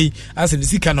into nei as the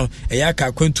Sikano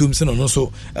eyaka kwentum se no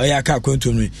so eyaka kwentum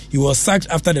he was sacked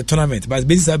after the tournament but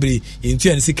basically in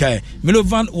Sikai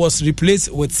Milovan was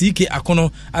replaced with CK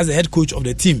Akono as the head coach of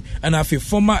the team and after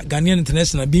former Ghanaian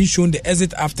international being shown the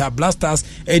exit after Blasters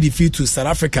defeat to South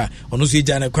Africa ono so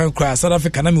ejana kwankra South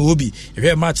Africa na me obi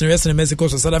ehwe match in Mexico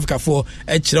so South Africa for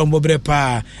echira mbobre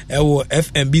pa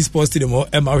FMB Sports Stadium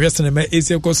ma hwese na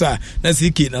Asia Kosa na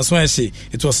CK na so ahye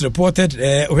it was reported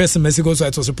hwese Mexico so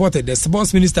it was reported the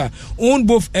sports minister owned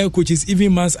both air coaches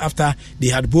even months after they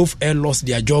had both lost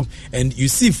their job and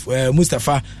Yusuf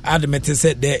Mustafa admitted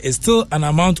said there is still an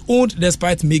amount owed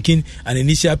despite making an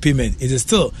initial payment. It is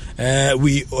still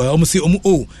we almost say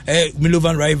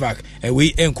Milovan Rajevac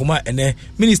we enkoma and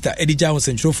minister Eddie Jones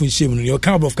Central Funshim your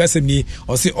camp of Kasemi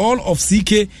or say all of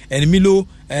CK and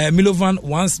Milovan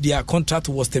once their contract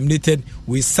was terminated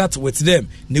we sat with them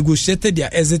negotiated their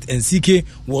exit and CK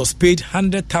was paid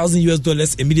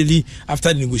 $100,000 immediately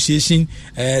after the negotiation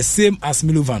same as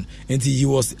Milovan and he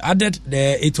was added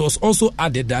it was also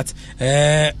added that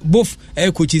both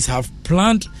air coaches have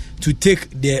planned to take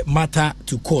the matter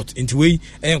to court into way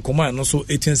and command also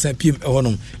 18 PM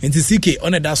honum into CK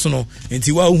on that so no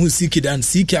into wa hu CK dan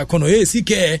CK akono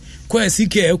CK kwa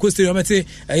CK ko stereo mate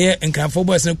enkanfo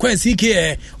boys no kwa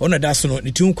CK on that so no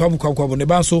ni tun kwabo ne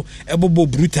ban so ebobo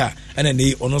bruta and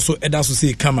ne ono so eda so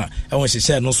say kama e won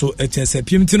hye no so 18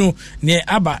 PM tino ne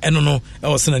aba eno no e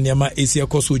wo sena ne ma Asia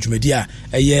course dwumadi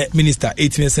a minister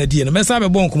 18 die no mesa be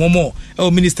bon komomo e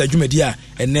minister dwumadi a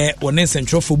ene wonen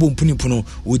central for bo mpunipuno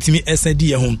ebetimi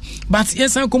SND home. But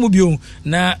yes, I'm come bio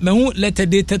na mehu letter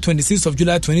dated 26th of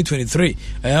July 2023.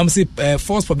 I'm say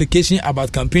false publication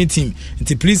about campaign team.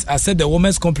 Until please accept the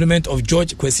women's compliment of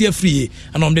George Kwesi Afriye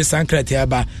and on the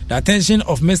Sancrete. The attention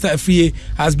of Mr. Afriye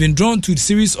has been drawn to the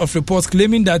series of reports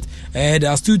claiming that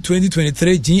the astute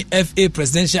 2023 GFA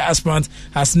presidential aspirant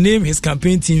has named his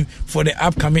campaign team for the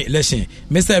upcoming election.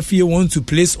 Mr. Afriye wants to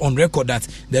place on record that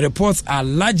the reports are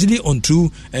largely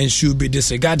untrue and should be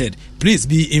disregarded. Please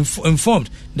be informed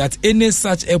that any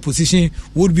such a position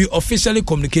would be officially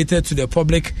communicated to the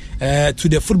public, to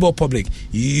the football public.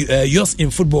 Yours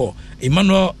in football,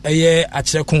 Emmanuel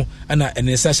Acheko and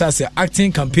Nesasha say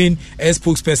acting campaign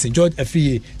spokesperson George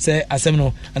Afriye say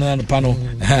asemno and panel.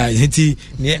 Hinti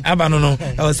near Abanono.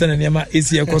 I was sending Yama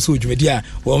AC across which media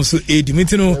was so a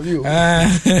dimitino.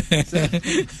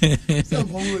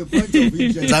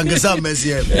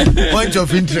 Point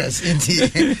of interest.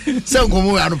 Some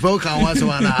come and program was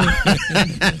one.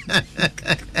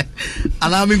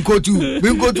 Allowing go to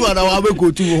and I will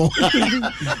go to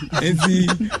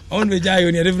on the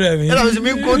giant near the frame. I was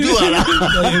me go to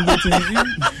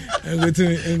I'm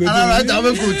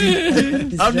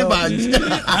the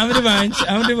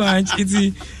bunch. It's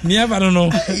near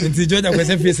Barano. It's George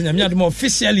Kwesi facing. I'm not more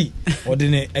officially or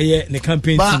the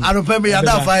campaign. But I don't remember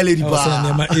that file.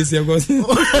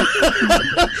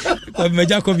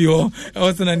 Jacobio,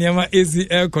 also Nanyama AC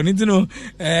Conintino,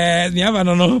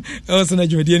 Niavano, also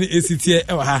Najumedian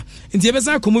ACTA. In the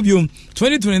Ebesa Comubium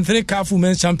 2023 CAF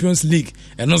Women's Champions League,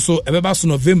 and also Ebebasu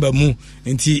November Moon,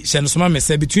 in T. Shanosoma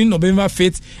Messe between November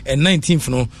 5th and 19th.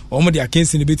 No, Omodi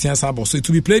against in the Betian Sabo. So it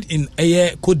will be played in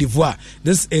Cote d'Ivoire.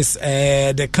 This is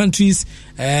the country's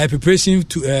preparation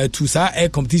to SAR air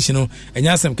competition. And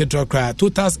Yasam Ketra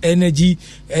Total's Energy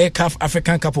CAF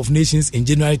African Cup of Nations in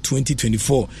January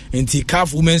 2024. In the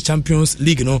CAF Women's Champions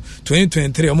League,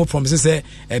 2023, Omo promises a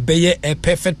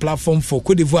perfect platform for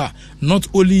Cote d'Ivoire, not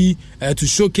only to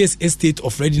showcase a state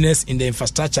of readiness in the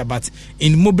infrastructure, but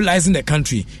in mobilizing the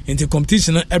country into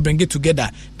competition and bring it together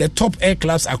the top air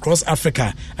clubs across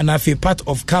Africa, and have a part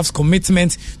of CAF's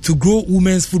commitment to grow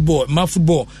women's football,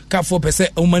 football, CAF 4%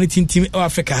 humanity team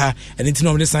Africa, and into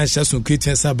the science just on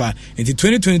creating Saba. In the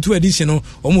 2022 edition,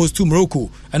 almost to Morocco,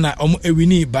 and a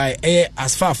winning by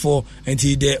as far for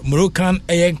into the Moroccan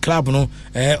Air Club,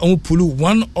 Pulu,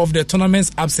 one of the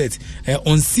tournament's upsets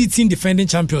on seating defending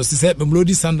champions. Is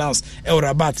Mamelodi Sundowns, El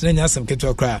Rabat, Nenyasam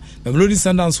Ketokra. Mamelodi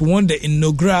Sundowns won the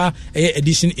inaugural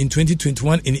edition in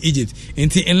 2021 in Egypt.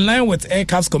 In line with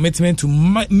CAF's commitment to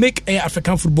make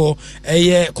African football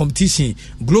a competition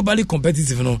globally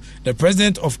competitive, the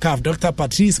president of CAF, Dr.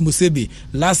 Patrice Musebi,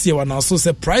 last year when also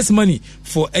said prize money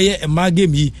for a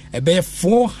Magemi about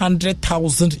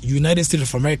 400,000 United States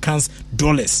of Americans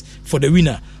dollars for the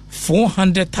winner.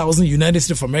 400,000 United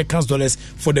States of Americans dollars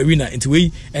for the winner. Into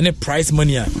way any prize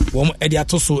money. Eddie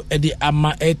Atoso Eddie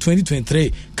Ama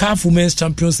 2023 CAF Women's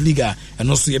Champions League, and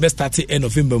also you best start end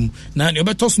of November. Now you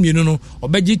better toss me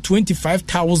obeji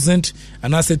 25,000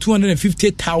 and I say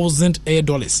 250,000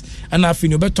 dollars. And I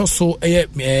feel you better so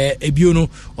ebiono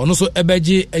and also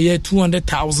obeji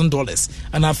 $200,000.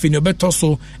 And I feel you better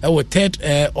so our third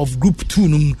of Group 2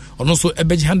 and also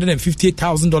obeji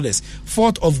 $150,000.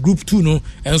 Fourth of Group 2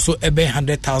 and so ebe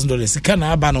 $100,000. Can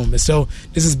I ban so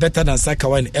this is better than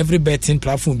Sakawa in every betting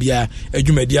platform. Be a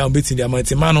media on betting the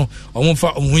amount mano or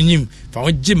for winning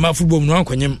for Jim football no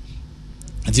kwanyem.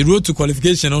 The road to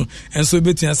qualification, and so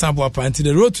between Sambo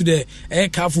apparently the road to the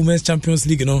CAF Women's Champions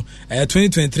League,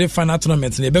 2023 final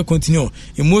tournament, and they continue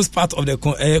in most parts of the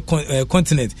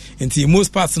continent. Until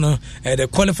most parts, the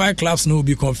qualified clubs will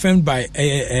be confirmed by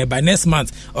next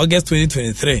month, August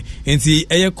 2023.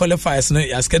 Until qualifiers,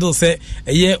 as scheduled say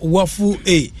a year Wafu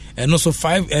A, and also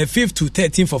 5th to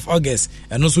 13th of August,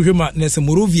 and also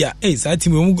Morovia A. So I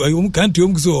think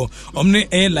country so omne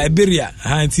Liberia,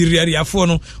 Antiria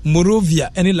Fono, Morovia.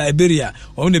 Any Liberia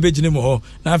on the Benjamin Moho.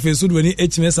 Now, if you would when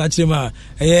HMS Achima,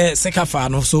 Sekafa,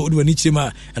 no so would when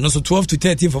Chima, and also 12th to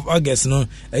 13th of August,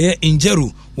 in Jeru,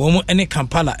 one any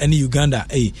Kampala, any Uganda,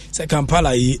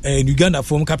 Kampala, Uganda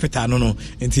form capital, no,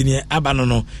 in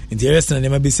Abanono, in the rest of the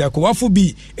Mabisia, Wafu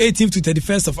B, 18th to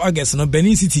 31st of August, no,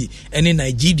 Benin City, any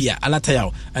Nigeria,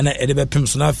 Alatayao, and Edebe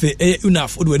Pimsonafe,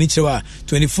 Unaf, Udwanichewa,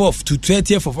 24th to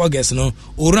 30th of August, no,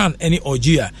 Oran, any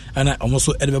Ogia, and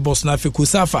also Edebe Bosnafe,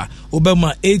 Kusafa, Obama.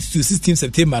 8 to 16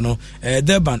 September no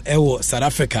Durban ewo South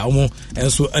Africa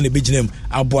and so an big name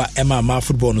Abwa Emma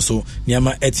football no so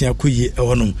niama etia kuyi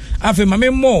ewo no afi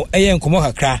mame mo more nkomo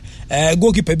kakra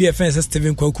goalkeeper bi offense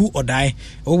Steven Kwaku Odai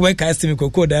we ka Steven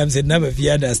Kwaku Odai said never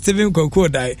fear Steven Kwaku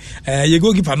Odai ye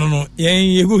goalkeeper no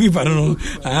ye goalkeeper no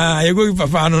ye goalkeeper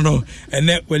fa no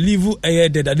and we leave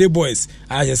the boys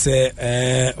I just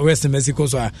say West Mexico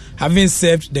so having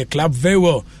served the club very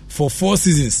well for 4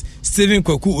 seasons. Steven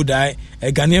Kwaku Odai,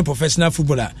 a Ghanaian professional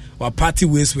footballer, were party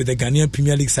ways with the Ghanaian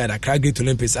Premier League side Accra Great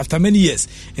Olympics after many years.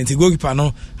 And the goalkeeper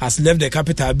now has left the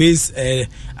capital base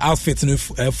outfit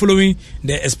following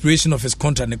the expiration of his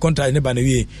contract. The contract in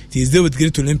Banaway, he is there with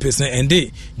Great Olympics and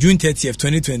day June 30th,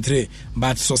 2023,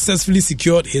 but successfully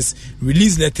secured his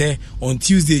release letter on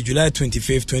Tuesday, July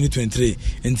 25th, 2023.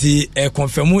 And he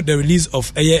confirmed the release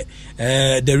of to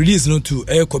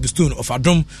Kobistone of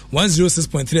Adom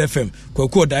 106.3 FM.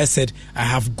 Kwaku Odai said, I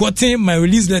have gotten my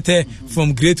release letter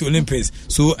from Great Olympics,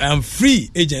 so I am free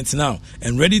agent now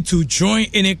and ready to join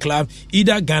any club,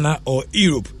 either Ghana or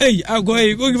Europe. Hey, I'll go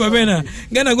give a banner.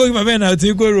 Ghana go give a banner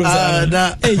to go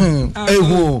Rosa.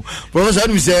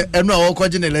 Professor, we say, I'm not all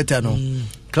quite in a letter. No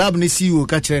club ni CEO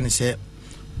catch and say,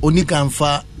 only can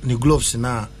fa the gloves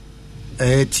now.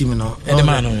 Team no the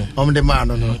man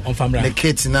the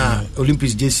kids na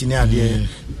Olympics JC na the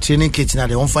training kits na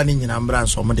the on finding nyina mbra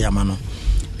so mo de amano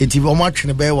eti o ma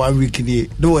twene be 1 week ni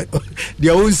no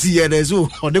they won't see there so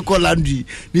o de call landry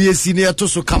ni yesi na to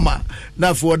so kama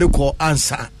na for de call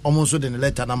answer omo so de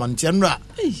letter na man tie no a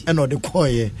e no de call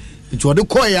ye eti o de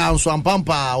call ya anso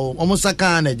ampampa omo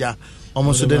saka na ja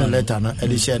almost the letter na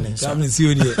edition and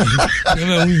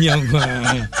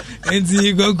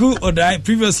Kwaku Odai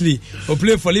previously or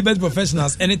played for Liberty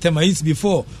Professionals anytime I used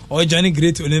before or joining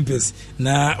Great Olympics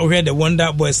now we had the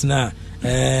Wonder Boys now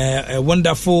a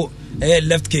wonderful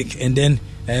left kick and then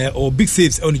or big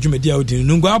saves on the Jumedia Udin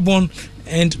Nungwa Bon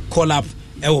and call up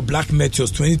our Black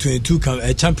Meteors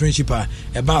 2022 championship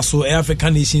about so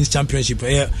African Nations Championship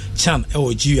Chan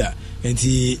Gia and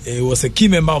he was a key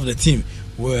member of the team.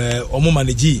 Omo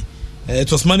manage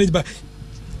it was managed by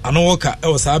Anoka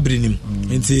was abrinim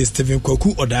into Stephen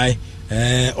Kwaku Odai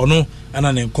ono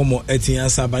anane nkomo eti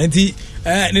ansa ba nti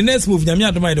the next move nyame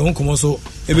adoma de honkomo so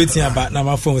ebeti aba na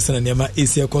ma phone se na nema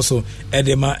esi ekoso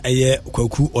edema eye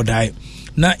Kwaku Odai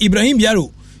na Ibrahim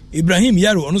Yaro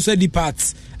ono so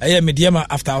depart eye mediama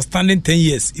after outstanding 10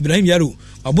 years Ibrahim Yaro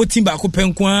abotim ba ko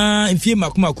penkwa mfie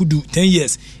makoma kudu 10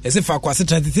 years ese fa kwase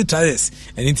 33 tries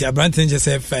and inti abranten je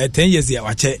say 10 years ya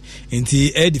wache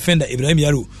inti defender Ibrahim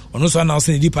Yaro ono so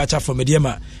announcing the departure from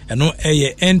mediama eno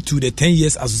end to the 10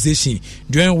 years association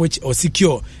during which or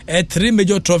secure 3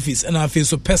 major trophies and have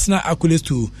so personal accolades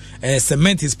to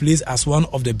cement his place as one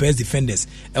of the best defenders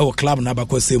our club na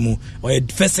bakosemu or a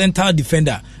versatile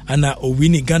defender and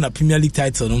winning Ghana Premier League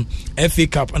title FA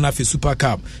Cup and Super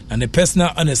Cup and the personal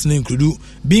honors include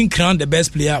being crowned the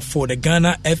best player for the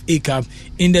Ghana FA Cup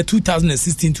in the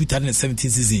 2016-2017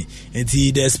 season. And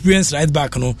the experienced right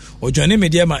back or joining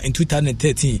Mediama in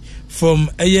 2013 from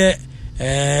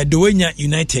Dowenya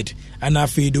United. And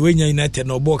after Dowenya United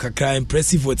no ball kakra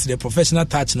impressive with the professional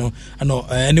touch and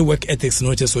any work ethics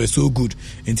no so it's so good.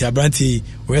 In Tiabranti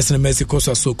Western Mexico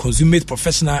so consummate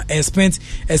professional spent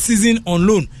a season on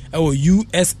loan our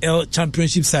USL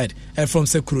Championship side from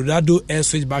Colorado Air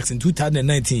Switchbacks in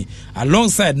 2019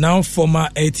 alongside now former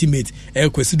teammate El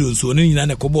Kwesido so no nyina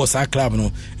na kobo sa club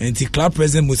no and the club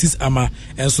president Moses Ama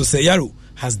and so say Yaro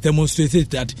has demonstrated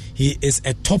that he is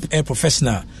a top air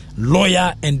professional,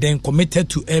 lawyer, and then committed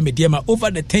to Air Mediama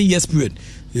over the 10 years period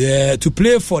to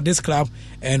play for this club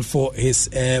and for his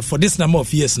for this number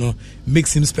of years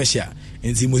makes him special.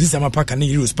 And the Moses Amapaka ni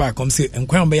Heroes Park come say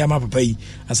enkwan ya mapapa yi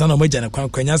asana mo jana kwan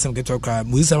kwanya sam keto kra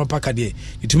Moses Amapaka de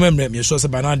itumemre me so se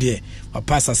bana de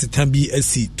pass asitan bi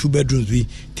asi 2 bedrooms bi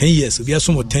 10 years obi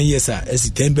aso mo 10 years asi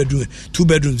 10 bedroom 2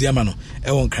 bedrooms ya ma no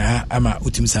e won kra ama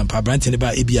utim sampa branch ne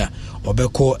ba ebia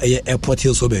obeko airport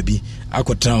hill so baby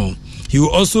akotan. He will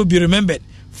also be remembered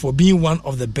for being one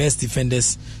of the best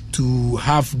defenders to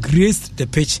have graced the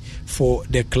pitch for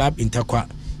the club in Takwa.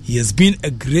 He has been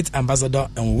a great ambassador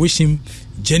and we wish him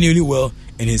genuinely well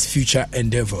in his future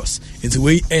endeavors. It's the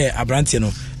way Abranti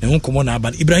no na komo na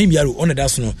ban Ibrahim Yaro on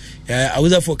that no I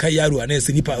was for Kai Yaro and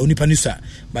nipa onipa nusa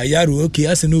ba Yaro okay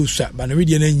as no sha ba na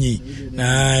ready na nyi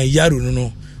na Yaro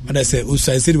no and I say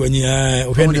usa say wanyi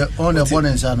on the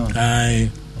bonus no ai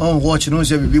on watch no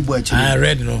say be boy I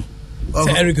read no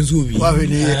say Eric Zubi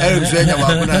Eric Zwenya wa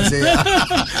kuna say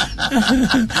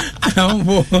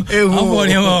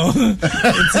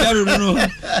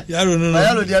Yaro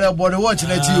no dia boy watch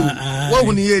na ti wo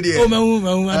hu ni ye dia o ma hu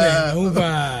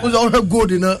on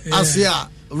good na asia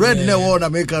red na wo na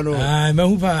make no ma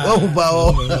hu pa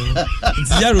o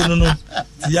Yaro no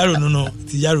Tiyaro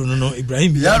no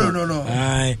Ibrahim Yaro no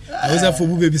I was a for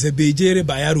baby say Bejere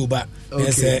Bayaruba.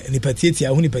 Yes,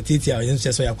 Nipatia, who Nipatia, and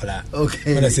just so Yakola.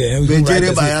 Okay, but I say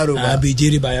Bejere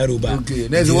Bayaruba. Okay,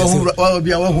 there's one who will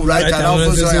be a one who write down.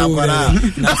 Okay,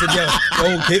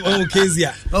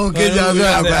 Kezia. Oh, dear,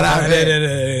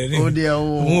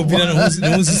 who be no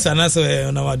Sanaso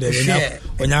on our day.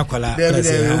 Onyakola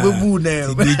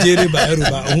Bejere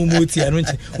Bayaruba,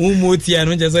 Umutia,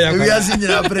 and just so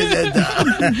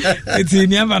it's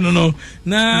never no.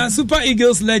 Na Super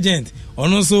Eagles legend.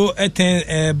 On also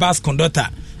attend bass conductor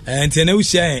and we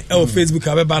share our Facebook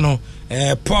abeba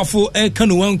powerful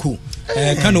Kanuwanku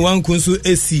Kanuwanku so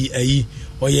AC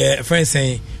or your friend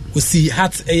saying we see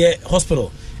heart hospital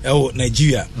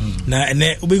Nigeria na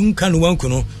ene obehun Kanuwanku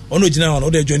no ono gina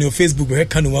on the journey on Facebook we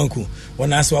Kanuwanku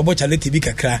wana aso abocha leti bi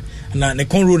kakra na ne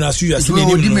conro na so yase ne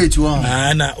nim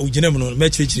na ogina mu no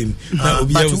mechichirim na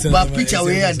obi ya wo ba picture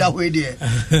we ya da we there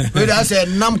we da say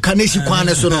nam kaneshi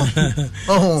kwane so no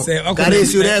oh kare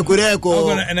sure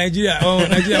ko Nigeria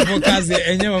Nigeria focus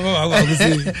enye baba wa go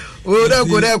say we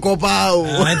da ko pa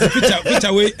o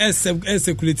picture we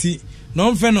security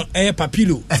no mfeno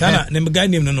papilo sana ne mga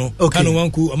nim no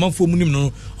Kanuwanku amanfo mu nim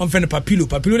no mfeno papilo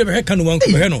de be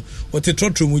Kanuwanku be no wote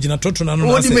trotro mu gina trotro na no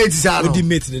na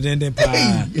odimate den pa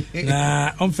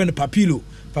na mfeno papilo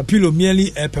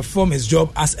merely perform his job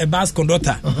as a bass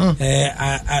conductor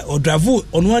or drive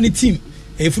on one team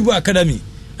a football academy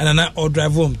and na or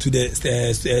drive home to the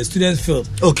students field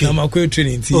na makwe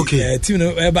training team team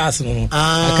no bass no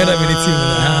academy team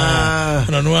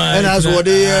no and as what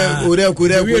they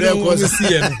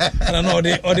see and no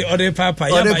the papa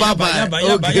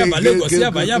yaba Lagos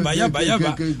yaba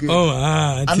oh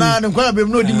and na kwa be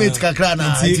no dimate kakra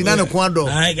na tina no kwado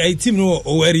I team no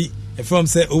oweri from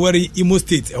say oweri Imo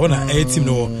State ona team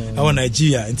no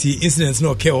Nigeria nti incidents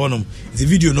no care on the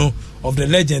video no of the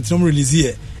legend no release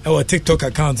here our TikTok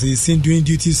account is seen doing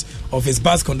duties of his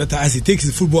bass conductor as he takes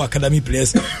his football academy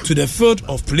players to the field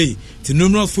of play. The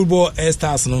numerous football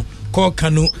stars no called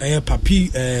Kanu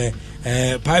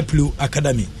Pipelu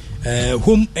Academy.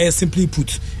 Whom simply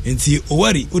put into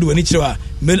Owari Udwanichwa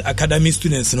male academy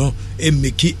students no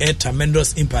make a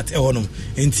tremendous impact on them.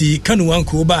 Into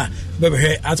Kanuwanku Oba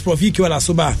Bebe at Profi Kiwala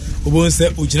Soba Obonse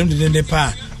Ujinem de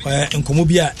Pa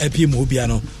Nkomobia EP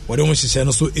Mobiano what don't share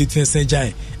no so 18 St.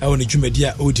 Jai on the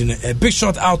Jumedia Odin a big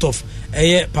shot out of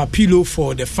a Papilo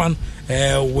for the fun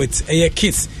with a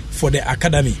kids for the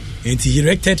academy and he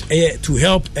erected to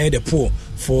help the poor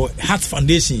for Heart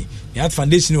Foundation. The Heart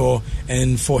Foundation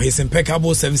and for his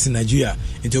impeccable service in Nigeria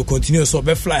and to continue so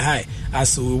be fly high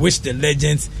as we wish the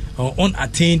legends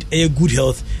unattained a good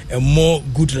health and more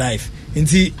good life.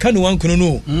 Inti Kanuwanku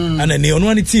no and a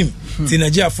one team ti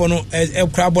Nigeria for no e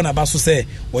crab on abaso say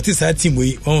what is that team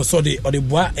we so the or the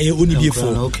boy e only be for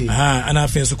and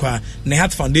afen so kwa na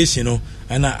Heart Foundation no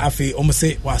and afi almost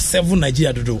say was 7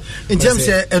 Nigeria dodo in terms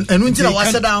and until I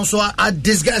was down so I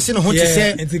discussing what you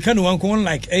say inti Kanuwanku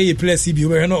like a player CB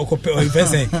we no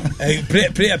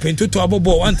play a pento to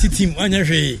abobo one team anya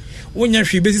hwe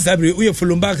basis abre we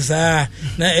follow back sa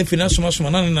na e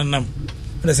financial na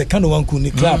there's a Kanuwanku ni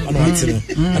club and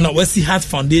and we see Heart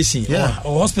Foundation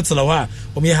or hospital or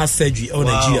we have surgery or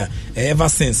Nigeria ever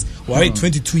since why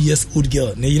 22 years old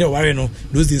girl you know why no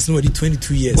those days nobody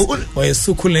 22 years or a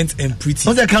succulent and pretty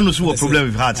no there can no problem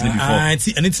with heart before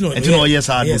and it's no yes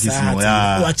I see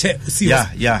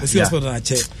hospital na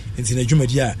check into the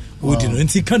Jumedia would know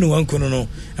into Kanuwanku no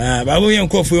but we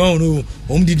uncle for one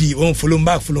home didi won't follow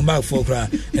back for cry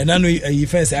and then we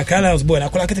first I can't house boy I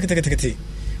call it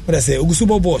when I say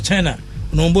Ogusubo China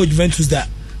on board Juventus that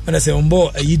when I say on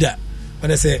board Aida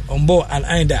when I say on board Al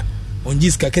Aida on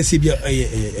Jiska Kesibia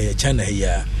China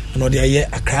here and on the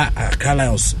Accra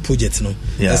Lions project no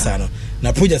yes I know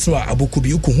now projects no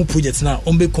Abukubi who projects now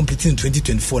on be completing in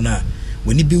 2024 now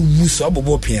when it be wooso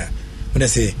abobo pia when I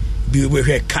say be we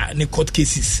hear court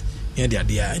cases yeah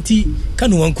they are anti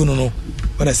Kanuwanku no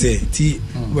when I say ti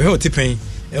we hear tipen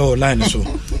line so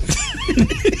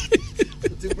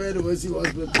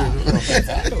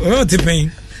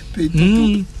tipping.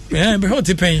 Yeah, but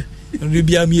tipping. Will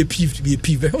be a mere peeve, be a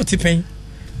peeve. But tipping.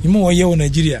 You more year in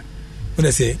Nigeria. When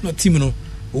I say, not Timino,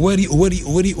 worry,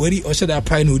 or should I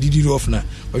pine who did it off now?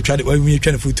 Or try to when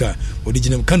trying to foot her. Or did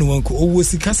you know Kanuwanku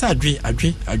always the Casa agree.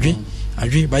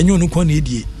 By no one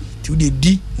idiot. To the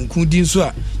D, Unkudin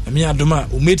Swa, a mere Doma,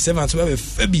 who made 7 to have a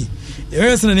Fabi. The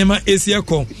rest of the name is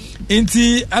Yako.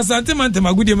 Inti Asante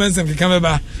Mantama good man can come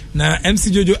back. na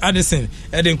MC Jojo Addison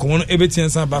eden komo no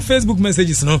ebetiansa ba Facebook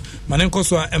messages no manenko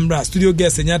so embra studio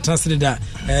guest nya translator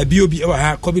BOB ewa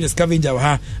ha copy the scavenger wa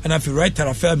ha and afi writer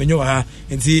affair menyo wa ha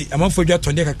nti amanfo dwa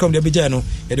tonde kakam de beja no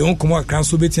yede won komo akran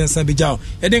so betiansa beja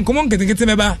eden komo nketenkete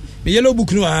meba me yellow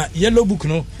book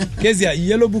no kezia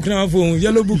yellow book na afo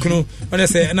yellow book no when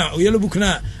say na yellow book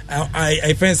na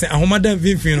I fancy ahomadan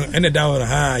finfin no ene da wora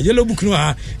ha yellow book no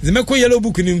ha zemeko yellow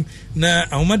book nim na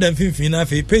ahomadan finfin na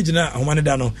fe page na ahomane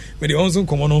da no me de onso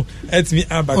komo no etimi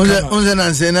abaka onse na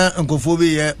nse na nkofo bi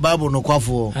ye bible no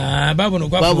kwafo bible no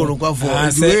kwafo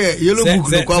yellow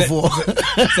book no kwafo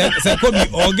se ko bi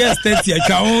August 30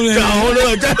 atwa ho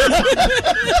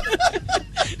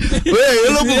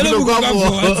yellow book no kwafo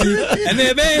ene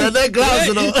ebe the glass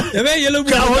no ebe yellow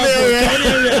book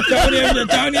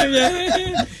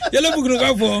yellow book no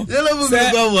kwafo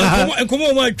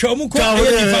komo mo atwa mo ko e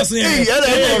faso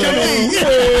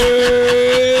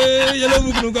yellow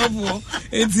book no kwafo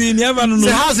enti ni ava no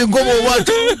se house komo wa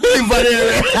invare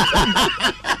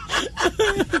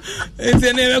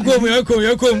enti ne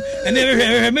kom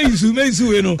ene me isu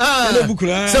we no yellow book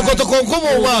no se kotoko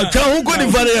komo wa twa ho ko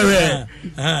invare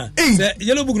se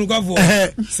yellow book no kwafo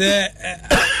se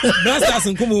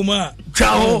blasters komo ma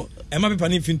twa Emma be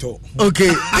pani finto. Okay.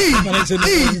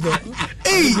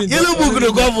 Yellow book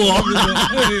no kwafo.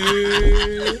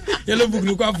 Yellow book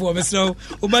no kwafo mesro.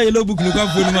 Oba yellow book no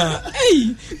kwafo no ma.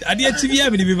 Ade achibi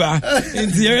am ni biba.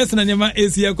 Enti yes na nyama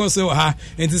AC ekoso ha.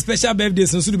 Enti special birthday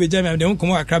so so be jam de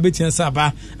komo akra betian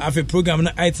saba. Afi program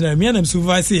na item me na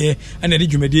supervise here and the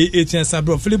dwumade etian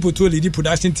sabro Philip to lead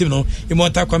production team no.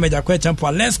 Imonta kwa meja kwa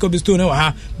champion. Let's go bisto no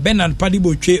ha. Bernard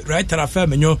Padibo twe right affair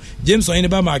menyo. James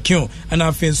Oyinba Makion and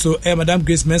afi so Madam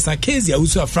Grace Mensa Kezia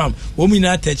Usu Afram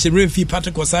Womina Teche Refi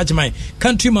Patrick Osajman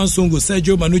Countryman Songo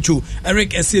Sergio Manucho Eric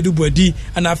Esedu Bodi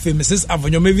and afi Mrs.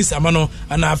 Avanyo Mavis Amano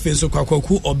and afi so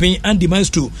Kwakwaku Obin Andy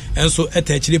Maestro and so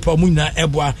Eteche Paul Muna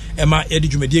Ebwa Emma Edi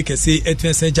Jumedi Kese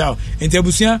Etwen Senjao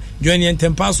Intebusia join yen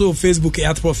tempaso Facebook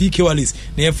at Profi Kewalis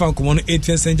ne fan komo no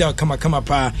Etwen Senjao kama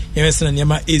pa yemesena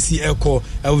nyama AC Eko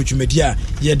awu Jumedia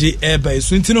yede eba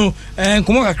esuntino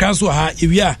komo kakra so ha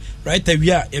ewia right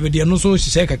awia yebede no so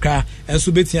hye kakra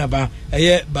enso betia ba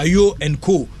eye Bayo and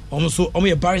Co also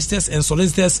barristers and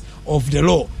solicitors of the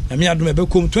law na me adom ebe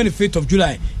kom 25th of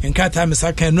July en ka time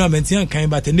sakan no amentian kan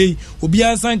batenei obi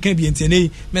ansan kan bi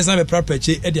entenei mesa be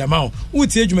prapache e dia mawo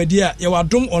utie dwumadi a ye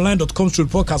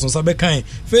wadomonline.com/podcast on sabe kan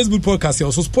Facebook podcast ye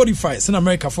also Spotify in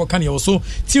America for kan ye also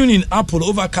tune in Apple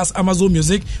Overcast Amazon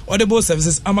Music Audible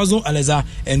services Amazon Alexa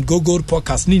and Google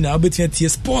podcast ni na obetia tie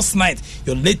Sports Night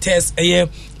your latest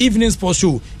evening sports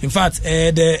show in fact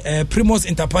the Primus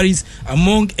Inter Paris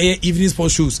among evening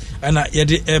sports shows and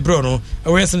bro no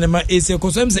we say na AC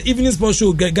because evening sports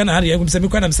show Ghana had am say me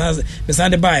kwana me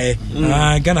sande buy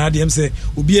Ghana had am say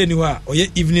obi ani ho a oye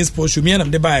evening sports show me na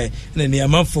de buy na ne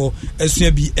amanfo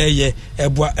asua bi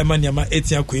eboa emaniama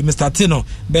etia ko Mr. Tino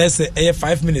be say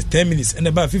 5 minutes 10 minutes and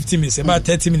about 15 minutes about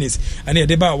 30 minutes and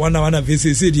they buy 1 hour na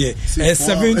VCC there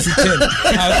 7 to 10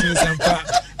 out in Sampa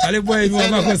Ale boy, we are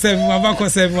going to save.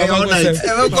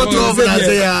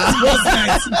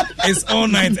 It's all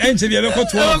night. And we are going to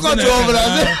 10 o'clock.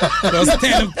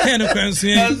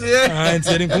 And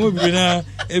telling Kumubina,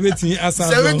 everything as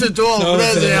 7 to 12.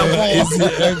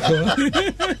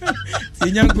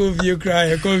 Yanko, you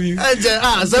cry, I call you.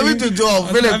 7 to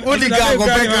 12. Philip, only can go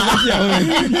back.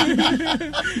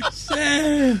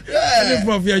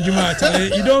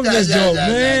 You don't miss job,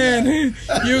 man.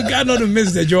 You got not to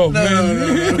miss the job,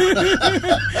 man.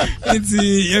 It's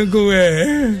Yanko.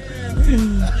 You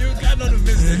cannot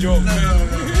miss the job, man.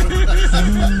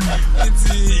 It's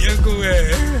Yanko.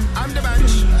 I'm the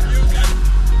bench.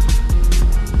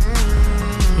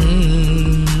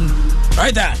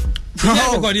 Right there.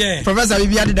 Oh, yeah. Professor,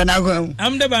 we are the now.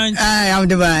 I'm the bench. I'm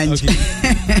the bench.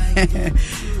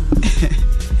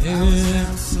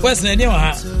 What's the name?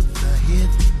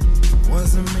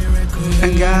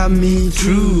 And got me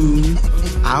through.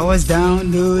 I was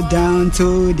down to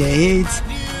the 8th.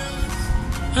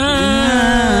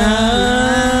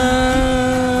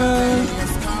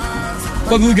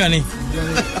 What you Johnny?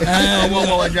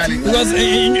 Because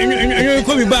you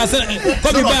call me bass,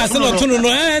 no tune no. I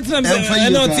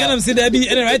know tell him say there be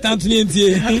any right time to me.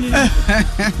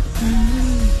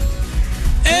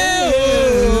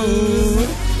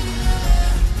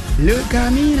 Look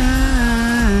at me now.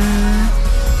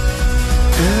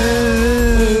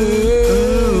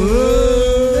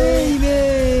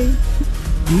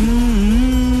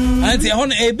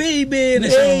 on a baby.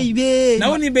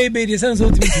 Now only baby the sense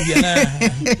of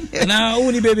to now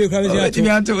only baby okay.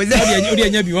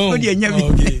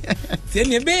 Tell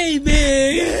me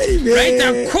baby. Right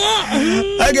now.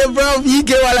 Okay, bro.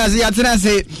 EK Wallace yatina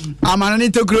say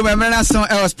Amanoni to crew member son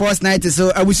Sports Night so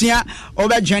abusia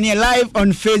over journey live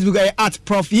on Facebook at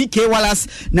Prof EK Wallace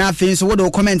na fin so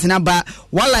wo comment na ba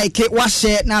wa like wa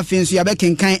share na fin so ya be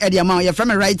kenkan e dia ma ya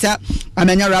from a writer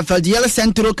Amenya Rafael Diel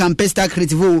Centro Campesta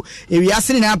Creativo e wi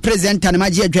asene na presenter na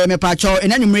magie adwa me pa cho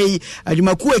enanimre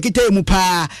adumaku ekita mu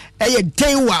pa eye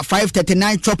Dewa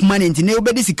 539 chop money ntine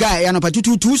obedi sika ya no pa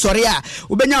 22 sorry a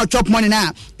obenya chop money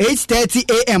na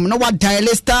 8:30 am no what dial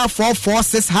star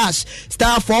 446 hash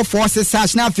star 446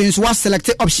 hash na fin so select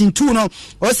option 2 no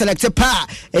or select pa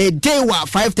a Dewa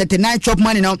 539 chop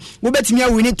money no obetimi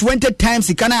a win 20 times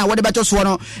sika na what beto so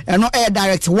no no air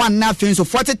direct 1 na fin so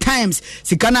 40 times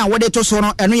sika na what to so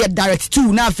no eno ye direct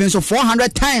 2 na fin so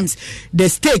 400 times the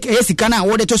stake e sika na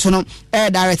what to so no air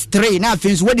direct 3 na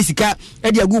fin so what sika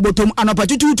e dia gu botom anopa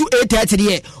 22830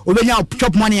 de obenya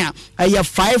chop money a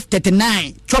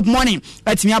 539 chop money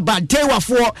atimi aba Dewa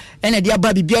 4 ene dia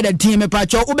ba bibia da team me pa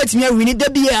cho obetimi a win da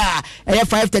bia e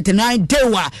 539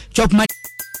 Dewa chop money.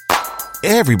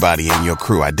 Everybody in your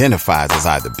crew identifies as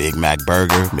either Big Mac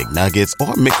Burger, McNuggets,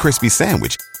 or McCrispy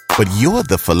Sandwich. But you're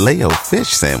the Filet-O-Fish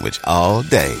Sandwich all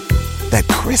day. That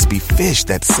crispy fish,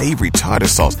 that savory tartar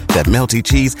sauce, that melty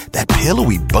cheese, that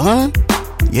pillowy bun.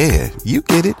 Yeah, you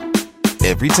get it.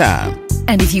 Every time.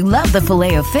 And if you love the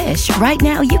Filet-O-Fish, right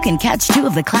now you can catch 2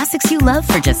 of the classics you love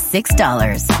for just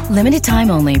 $6. Limited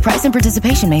time only. Price and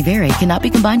participation may vary. Cannot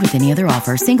be combined with any other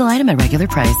offer. Single item at regular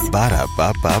price.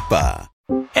 Ba-da-ba-ba-ba.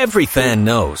 Every fan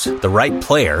knows the right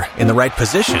player in the right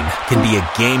position can be a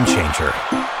game changer.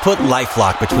 Put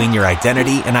LifeLock between your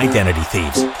identity and identity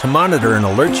thieves to monitor and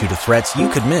alert you to threats you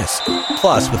could miss.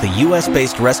 Plus, with a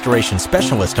U.S.-based restoration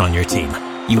specialist on your team,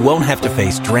 you won't have to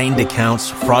face drained accounts,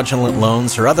 fraudulent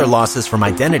loans, or other losses from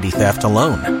identity theft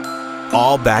alone.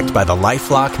 All backed by the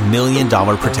LifeLock $1 Million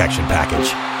Protection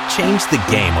Package. Change the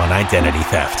game on identity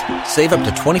theft. Save up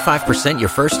to 25% your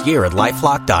first year at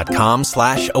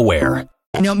LifeLock.com/aware.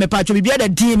 No me patcho bibia da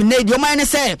team ne di o man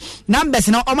say numbers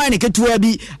no o man ketua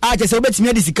bi a che se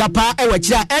obetimi de sika pa e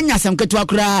wachira enya sam ketua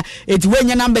kura eti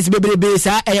wenya numbers bebrebe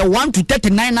sa e 1 to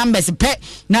 39 numbers pe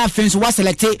na afenso wa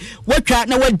select watwa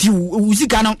na wadi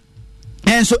usika no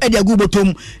enso edi agu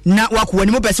botom na wakwo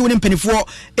ni mo pese woni mpanifo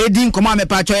edi nkoma me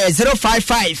patcho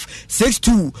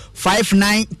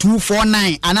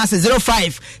 0556259249 anase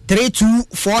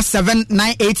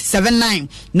 0532479879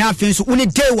 na afenso woni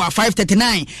Dewa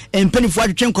 539 mpanifo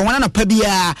atwe nkoma na pa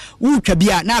bia utwa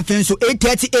bia na afenso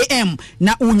 8:30 am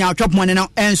na unya chop money na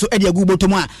enso edi agu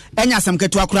botom a enya sam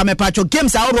keto akura me patcho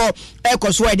games awro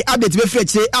ekoso edi update be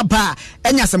freche aba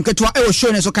enya sam keto e o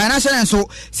show ne so kana so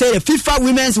say the FIFA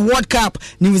Women's World Cup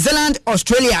New Zealand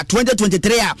Australia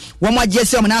 2023 wo mo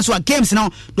agese o na so games no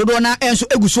dodo na enso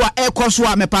eguso a ekoso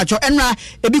a mepacho enra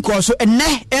ebi koso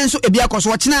enne enso ebi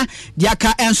akoso china dia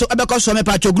ka enso ebekoso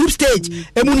mepacho group stage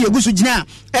emu ne eguso gina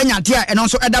enya dia eno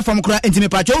nso eda form kura enti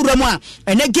mepacho uramu a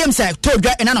enne games a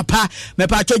todwa enano pa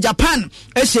mepacho Japan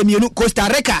ehemienu Costa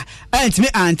Rica enti me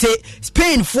ante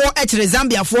Spain 4 echere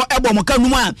Zambia 4 ebo mo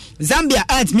kanum a Zambia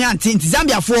enti me ante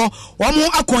Zambia 4 wo mo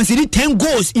aconsider 10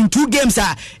 goals in 2 games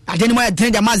a adenimo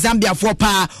ma Zambia for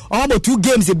pa about 2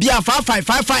 games bia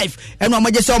 5-5 eno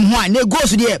amaje so ho na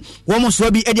goals de wo mo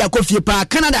so bi e de akofie pa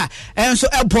Canada enso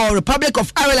ebo Republic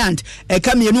of Ireland e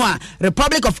kamienu a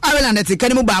Republic of Ireland e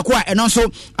kanimu ba ko a eno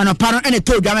so anopa no ene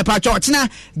to dwa pa church na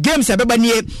games ebeba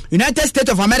nie United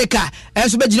States of America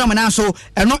enso be gina na so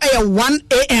eno e 1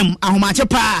 am ahomache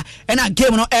pa ena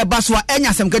game no e ba so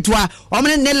enya sem ketua o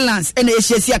mene Netherlands ena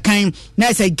ehiesia kan na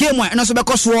ese game a eno so be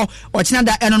koso o china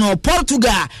da eno no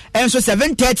Portugal enso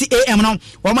 7:30 am no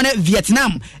woman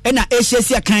Vietnam na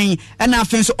Asia kan na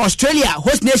afenso Australia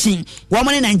host nation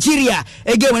woman Nigeria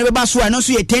again when be baso no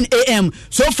so 10 am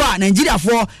so far Nigeria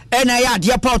for na ya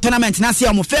dia power tournament na see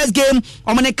am first game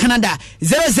woman Canada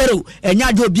 0-0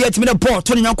 enya do bi atime the ball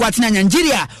to nyo kwate na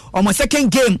Nigeria omo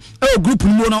second game group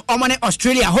no no woman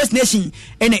Australia host nation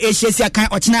na Asia kan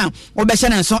ochina wo be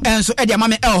hye so enso e dia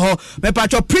mame ho me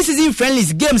patcho pre-season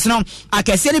friendlies games no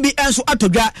akese ne bi enso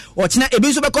atodwa ochina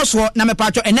ebi so be koso na me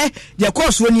patcho ene de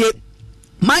course woni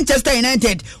Manchester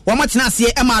United wɔmotena ase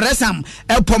ɛma Wrexham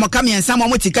ɛpɔmɔ kamiɛnsa ma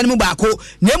wɔmoti ka ne mu baako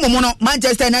na emu no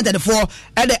Manchester United for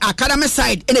ɛde academy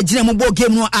side ɛna gyina mu bɔ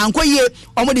game no ankɔ yie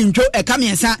wɔmode ntwo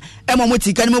kamiɛnsa ɛma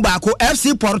wɔmoti ka ne mu baako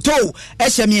FC Porto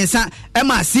ɛhyɛ miɛnsa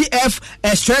ɛma CF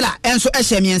Estrella ɛnso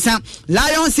ɛhyɛ miɛnsa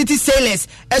Lion City Sailors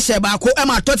ɛhyɛ baako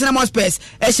ɛma Tottenham Hotspur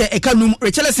ɛhyɛ ekanum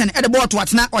Richarlison ɛde bɔɔl to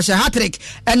atena ɔhyɛ hat-trick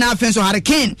ɛna afei nso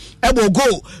Hurricane ɛbɔ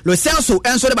goal Lo Celso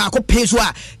ɛnso de baako pee so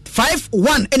a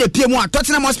 5-1 in the PM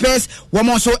Tottenham Hotspur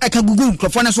woman so eka gugu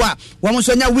krofone so a woman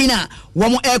so nya winner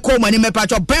woman eko mani me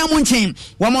pacho Bayern Munich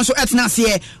woman so etna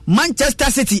se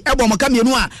Manchester City ebo mo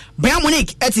kamienu a Bayern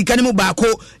Munich etika ne mu baako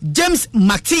James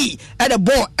McTee at the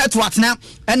ball etwatna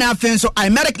ena afen so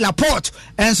Aymeric Laporte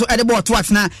enso at the ball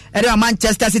twatna at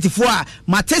Manchester City for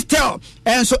Matistel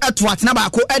enso etwatna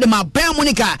baako at ma Bayern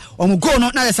Munich o mo go no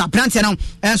na the sabrante no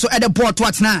enso at the ball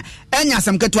twatna enya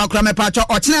sam keto akra me pacho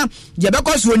otna je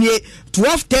bekos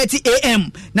 12:30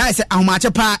 a.m. na ise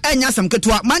ahomache pa enya sam keto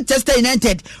Manchester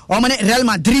United o mane Real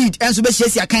Madrid enso be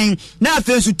hyesia kan na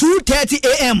afenso 2:30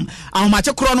 a.m.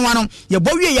 ahomache kro no ano ye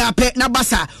bowie ya pe na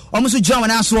basa o mo so gya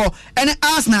wana so ene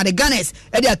Arsenal the Gunners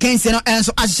e dia kense no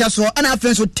enso ahyehya so na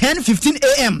afenso 10:15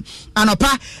 a.m.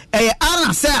 anopa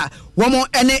Arsenal say womo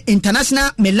ene International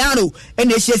Milano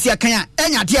ene hyesia kan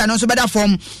enya dia no so beda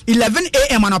from 11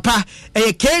 a.m. anopa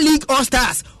K-League All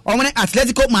Stars omone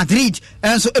Atletico Madrid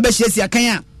enso ebe hyesia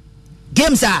kan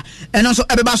games and also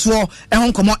ebeba so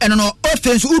ehon komo eno no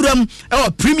offense uram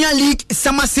Premier League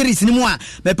Summer Series ni mu a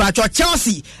me pa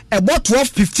Chelsea about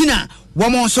 12:15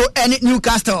 woman so any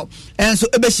Newcastle and so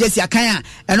ebe hyesia kan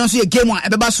eno so ye game a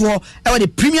ebeba so the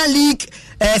Premier League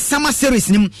Summer Series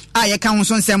nim a ye kan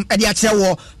so nsem e de a kire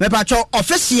wo me pa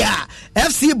official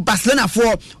FC Barcelona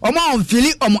for omo on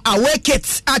fili omo away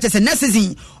kits at the next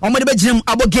season omo de be ginam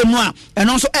abo game no a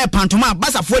eno so pantoma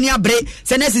Barca fo ni abre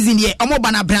se next season ye omo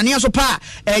bana brane so pa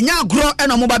enya agro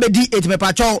eno omo ba be di et me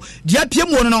pa dia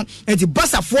piem wo no enti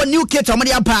Barca fo new kit omo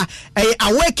de apa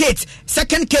away kit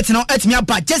second kit no etimi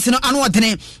apa just no ano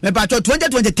odene me pa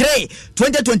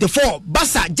 2023-2024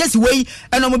 Barca just way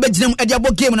eno omo be ginam e de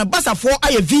abo game no Barca fo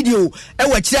a video e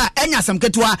wa kira enya sam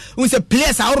ketoa unse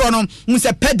players awro no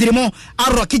unse Pedri mo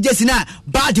aroki jesina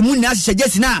bad mu na hye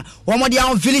jesina omo de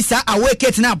an vilisa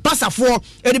awake na Basafo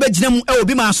e de be gina mu e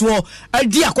obi ma so e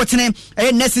di akotene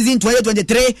e next season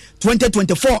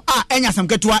 2023-2024 enya sam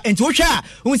ketoa enti wo hwa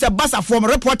unse Basafo mo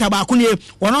reporter ba ko ne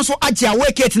wono so age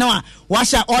awake na wa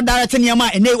sha order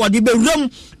teniama ene wo de be rum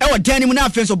e wo dan mu na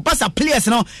afen so Basa players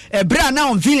no e bra na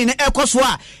on feeling e koso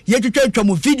a ye twetwa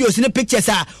mu videos ne pictures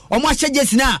a omo hye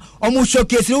jesina omo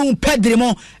showcase no Pedri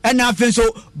mo e na afen so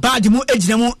bad mu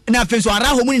ejina mu na afen so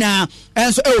araho mu na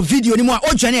enso e video ni mu a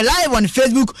o join live on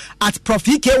Facebook at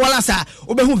Profike Walasa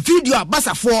obehu video a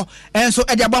Basafo enso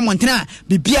e de aba montena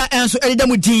bibia enso e de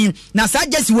mu din na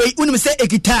suggest way unim say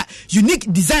ekita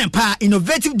unique design pa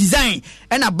innovative design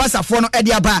and a Basafo no e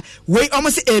de aba way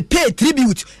almost a pay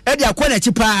tribute e de akwa na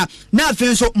chi pa na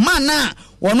afen so man na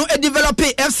wono e develop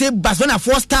FC Barcelona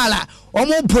 4-star la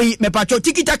omo boy me pacho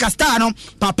tiki-taka star no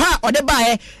papa ode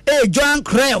bae Johan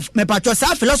Cruyff me pacho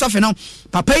sa philosophy no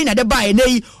papa ina de bae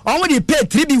nei omo de pay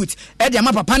tribute e de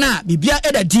ama papa na bibia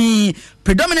e da din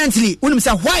predominantly unim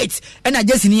say white and a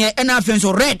jersey ne and a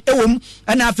so red e wom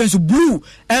and a so blue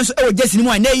and so e jersey ni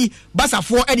mu nei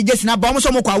Basafo e de jersey na ba omo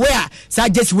so mo kwa we a sa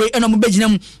jersey we and omo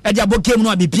beginam e de abo game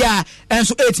no bibia and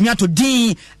so etimi ato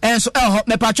din and so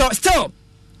me pacho still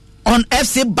on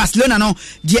FC Barcelona no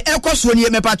the Ecoso ni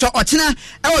mepacho ochina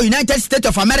United States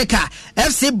of America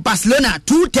FC Barcelona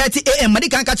 2:30 a.m.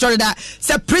 Medican catch da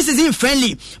say preseason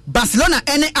friendly Barcelona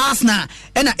and Arsenal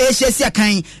and Asia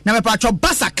kan na mepacho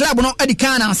Barca club no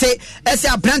edikan na say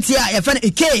SA Brantia e fan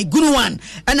Ike Gunuwan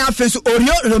and afenso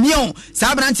Orio Romeo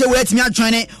sa Brantia we etimi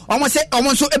adjoin omo say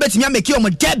omo so ebetimi ameki omo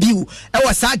debut e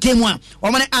was sa game one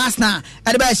omo ne Arsenal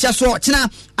e de ba hye so ochina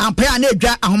ampere na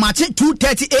edwa ahomache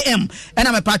 2:30 a.m. and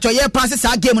mepacho ye passes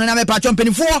our game na me patron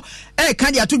penifo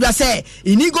kan dia tudwa say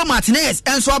Inigo Martinez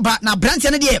enso aba na branch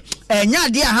ne de nya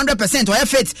dia 100% o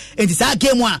fit enti sa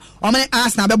game a o me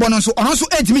Arsenal be bono so ono so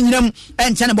edimi nyinam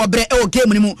enche ne bobre e o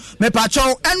game ni mu me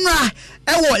patron enra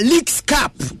e wo Leagues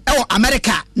Cup e wo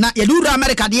America na ye duru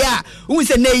America dia hu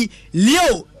se nei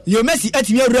Leo Messi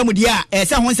etimi awuramu dia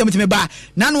se ho nsem timi ba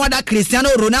na no ada Cristiano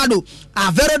Ronaldo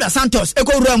Avero da Santos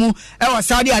eko awuramu e wo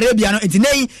Saudi Arabia no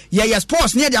entinei ye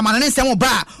sports ne dia manane nsem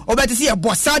ba obeti se ye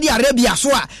bo Saudi Arabia so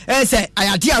a se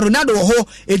ayadia Ronaldo ho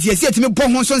etiesi etimi bo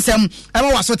ho so nsem e ma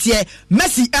wasote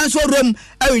Messi enso awuramu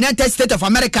United States of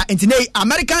America entinei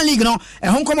American League no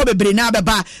ho nkomo bebre na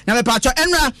beba na me pacho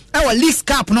enra e wo Leagues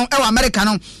Cup no e wo America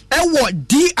no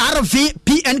DRV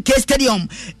PNK Stadium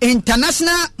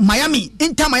International Miami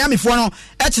Inter Miami for no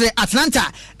actually Atlanta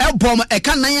bomb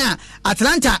Ekanaya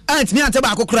Atlanta and me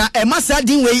antaba akokra e masa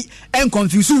din wey en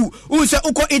confuse who say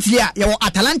uko Italy ya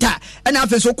Atlanta and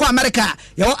afeso ko America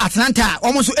ya Atlanta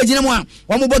almost ejina mu a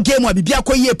omo game a bibia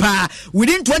koyie pa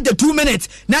within 22 minutes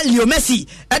na Leo Messi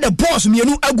at the boss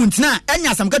mienu aguntina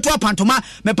enya samketo apantoma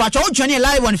me pa cho twene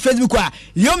live on Facebook a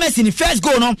Leo Messi ni first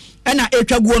goal no na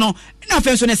etwa goal no na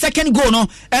fenso ne second goal no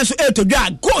enso to dwa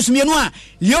goals mienu a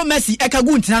Leo Messi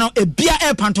ekaguntina no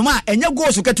ebia pantoma enya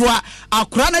goals ketwa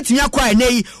akora na timia kwa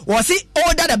nei wo si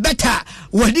order the better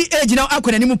wadi age now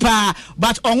akora nimu pa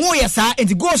but onwo yesa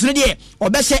enti goals no de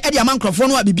obehye e de amankrofo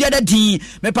no a bibia da din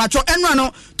me pa cho enwa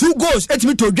no 2 goals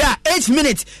etimi to dwa 8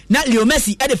 minutes na Leo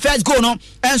Messi at the first goal no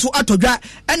enso atodwa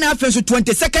na fenso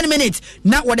 22nd minute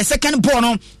na wo the second ball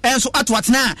no enso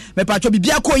atwatna me pa cho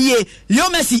bibia koyie Leo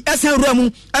Messi esen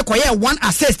ruamu ekoye 1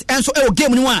 assist enso e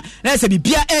game ni wa na se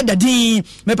bibia e da din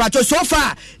me pa cho so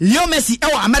far Leo Messi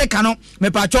e America no me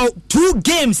pa cho 2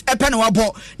 games e pen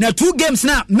wabo na 2 games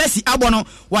na Messi abono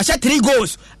wa sha 3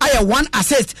 goals aya 1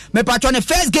 assist me pa cho ne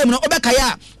first game no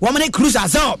obekaya wo mane cruise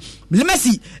azal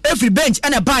Messi every bench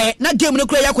and a buy na game no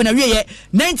kura yakona wiye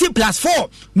 90+4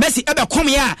 Messi ebe come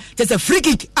here just a free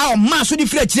kick our man so di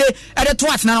free chire e de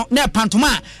toat na na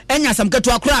pantoma enya sam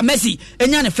keto akura Messi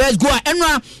enya ne first goal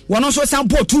enwa wono so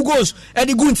sample 2 goals e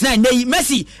di good na nei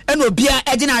Messi eno bia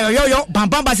e gina yoyoyo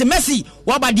bambamba se Messi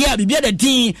waba dia bibia de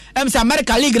din emsa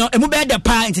America League no emu be de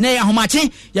pa ntine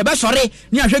ahomache ye be sore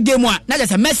ni ahwe game a na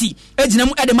just Messi e gina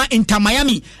mu e de ma Inter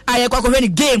Miami aye kwakọ hwe ni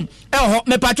game e ho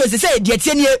me patro se de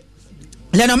tie nie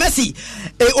Lionel Messi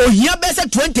ohia bese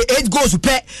 28 goals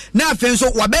pe na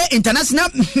afenso wabe International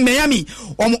Miami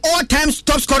all time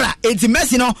top scorer enti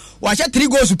Messi no wa 3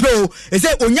 goals pe o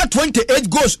say onya 28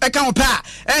 goals e kan pa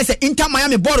say Inter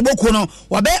Miami board boko no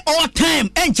wabe all time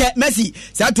enche Messi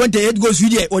say 28 goals we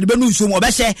dey odi be no so mo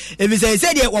be she if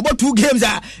say dey wabo 2 games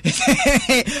a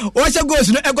o she goals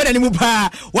no e go na ni mu pa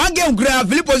one game gra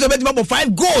Filippo so bet mo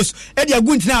 5 goals e dey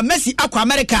aguntina Messi akwa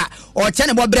America o che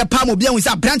ne bo bre pa mo bia wi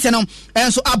sa brante no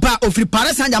enso aba ofri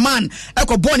Paris Saint-Germain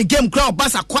eko born game crowd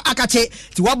basa kwa akache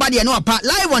ti waba de no apa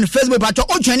live on Facebook pacho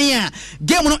otwani a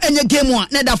game no enye game a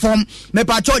na da form me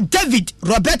pacho David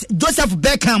Robert Joseph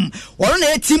Beckham woro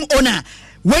na team owner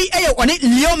wey one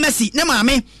Leo Messi ne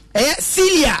maame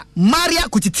Celia Maria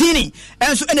Kutitini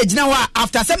enso ene gina ho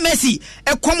after say Messi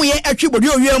ekom ye atwi bodi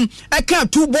owiem eka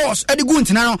 2 balls edi gu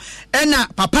ntina no ena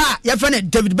papa ye fene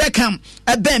David Beckham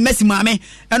ben Messi maame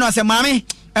eno say maame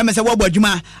emese wo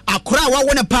badwuma akora wa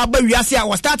wona pa ba wiase a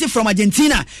was starting from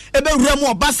Argentina ebe wura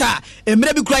mu Barca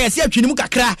emre bi kura yesi atwini mu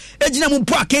kakra ejina mu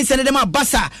po akense ne dem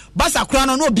Barca kura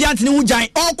no obi antene hu jan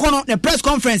okono ne press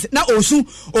conference na osu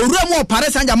owura mu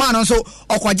Paris Saint-Germain no so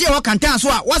okwaje ho kantan so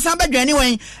a wasan badwani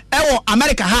wen ewo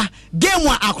America ha game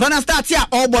a akora na start a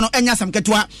obo no enya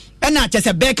samketua ena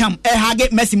chese Beckham hage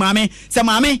Messi maame se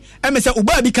maame emese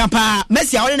uba bi kampa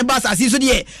Messi a wole ne Barca asiso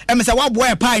de emese wa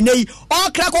boy pa nei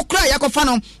okra kokra yakofa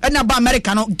no ena ba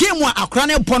America no game a akora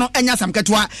ne po no enya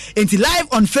samketua enti live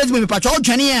on Facebook me pacho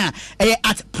odwane a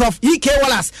at Prof EK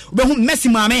Wallace obehu Messi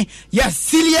maame yes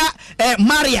Celia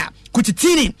Maria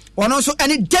Kutitini ono so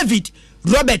any David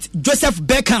Robert Joseph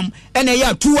Beckham ene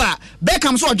ya tua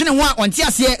Beckham so odwene ho a onte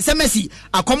ase se Messi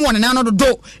akomo wona na no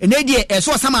do ene die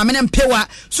so sama amene mpewa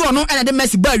so no ene de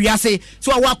Messi ba wiase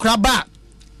so wa akora ba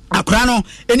akora no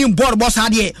eni board boss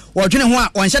ade odwene ho a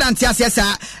onhyeda nte ase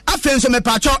sa afenso me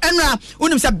pacho enra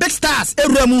unim se big stars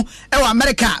ewuramu ewa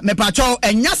America me pacho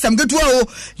enya sam ketua o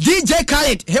DJ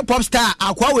Khaled hip hop star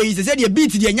akwa we se de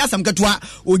beat de enya sam ketua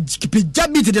o pija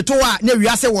beat de to a na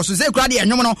wiase wo so se kura de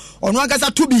enwom no ono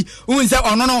ankasa to bi unse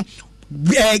ono no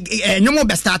nyomo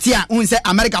be start a unse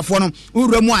America fo no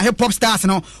uramu a hip hop stars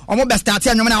no omo be start a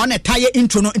nyomo na on taye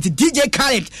intro no into DJ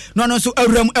Khaled no so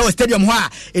uramu e stadium ho a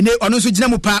ene ono so gina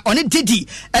mu pa one Didi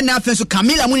e na afen so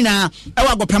Camila mu na e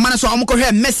wa gopema no so omo ko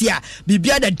hwe Messi a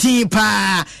bibia da din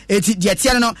pa eti de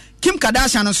tia no Kim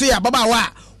Kardashian no so ya baba wa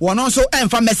wono so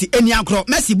emfa Messi eni akro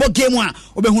Messi bo game a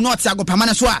obehu no tia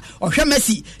gopema so a ohwe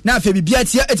Messi na afa bibia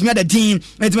tia etimi da din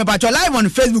etimi pa live on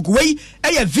Facebook wey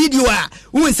e video a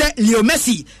won say Leo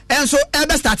Messi enso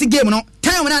ebe start game no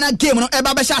time na game no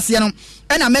ebe ba hye no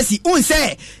ena Messi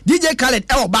unse DJ Khaled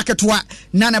e obaketoa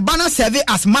na ne bana serve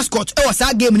as mascot e was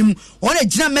game nim on e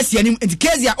gina Messi anim in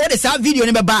o de sa video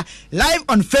ne beba live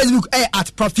on Facebook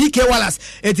at Prof EK Wallace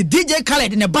et DJ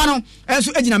Khaled ne bano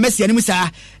enso e gina Messi anim sa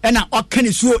ena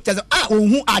okane suo tese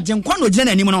ohu agenkwa no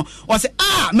gina anim no o se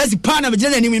Messi pa na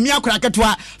gina anim mi akora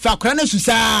ketoa fa akora na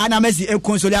susa na Messi e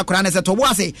console akora na se to bo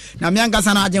ase na mi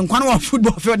angasa na agenkwa no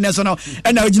football field ne so no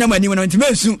ena o gina anim no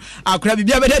ntimesu akora na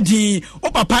bibia beda din o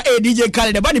papa DJ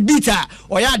Khaled the body beater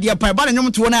oya de pa ba na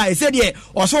nwom to na e se de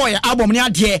o so oya album ne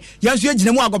ade yanso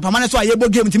agina mu agopama ne so ayebo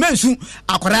game ti mensu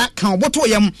akwara kan oboto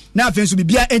yam na afensu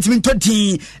bibia entimi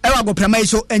ntodin e wa agopama yi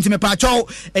so entimi pa cho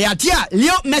e ya tia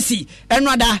Leo Messi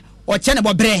enwada o chene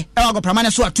bobre e wa agopama ne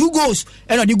so 2 goals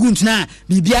e no de guntuna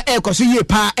bibia e koso ye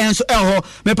pa enso e ho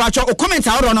me pa cho o comment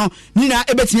awro no nina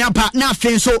ebetimi apa na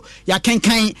afensu ya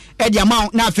kenkan e de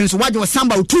amount na afensu waje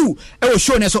samba 2 e wo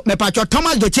show ne so me pa cho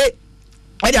Thomas Doche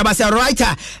I was a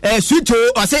writer, sweet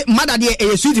or say mother dear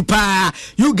a sweet pa.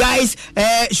 You guys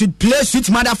should play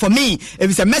sweet mother for me. If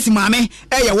it's a messy mommy,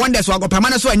 you wonder so I go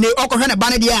permanent so and they all kind of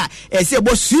banadia. Say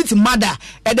about sweet mother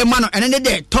at the man and then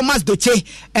there Thomas Doche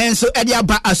and so Edia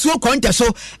ba a so contest so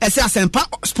as a Sempa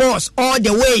Sports all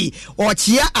the way or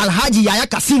Chia Alhaji Yaya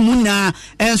Kasimuna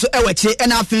and so Ewache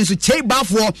and our friends to Che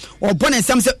Bafo or Bonnet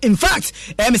some. In fact,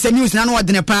 MSN News Nano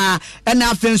Denepa and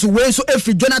our friends who so if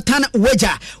Jonathan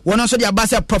Wager one also the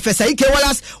Abbas Professor Ike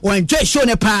Wallace or enjoy show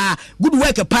ne pa good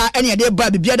work pa any day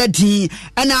ba bibia da din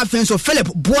and our friends of Philip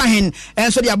Boahen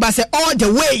and so the Abbas all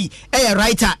the way a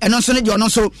writer and also ne no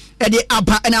so e the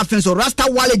Abba and our friends of Rasta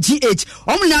Wale GH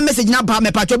na message na ba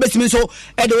me pa to besimi so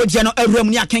e de ogia no awram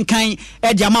ni akenkan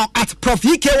e de amount at Prof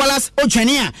Ike Wallace o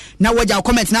twene na waja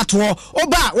comment na to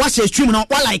oba wa share stream no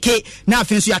wa like na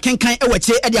friends ya kenkan e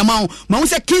wache e de amount ma wo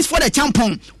say Kings for the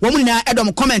champion wo mu na e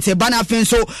do comment ba na friends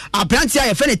so abrantia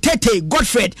ye fe ne Tete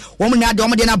Godfred woman na de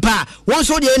omde na ba won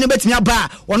so de ne betimi aba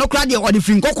wono kra de odi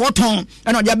frin kokko ton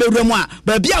e no de abewura mu a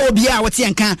ba bia obi a wote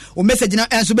enka o message na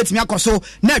enso betimi akoso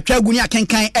na atwa guni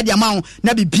akenkan e de amawo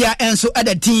na bibia enso e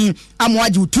de tin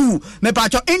amwaji 2 me pa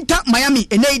cho Inter Miami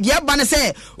ene de ba ne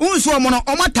se unso mo no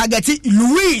o ma target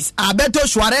Luis Alberto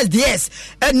Suarez DS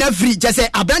e na free je se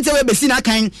abrante we besi na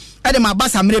kan e de ma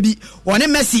basa mre bi woni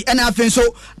Messi e na afenso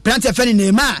plante fani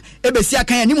Neymar e besi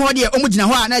akan anim ho de o mu gina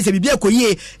ho a na se bibia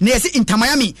koyie na se Inter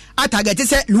Miami atagete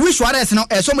se Luis Suarez no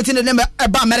so mutine ne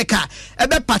ba America e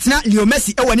be partner Leo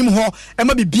Messi e wanim ho e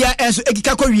ma bibia enso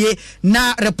ekika kowie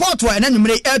na report wa na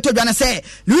nwumre e to dwa na se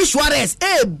Luis Suarez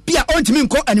e bia ontimi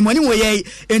nko animani wo ye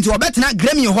enti obetena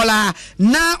Grammy hola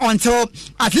na until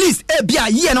at least e bia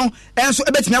ye no enso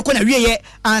ebetimi akọ na wieye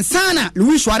ansana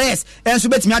Luis Suarez enso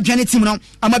betimi adwane team no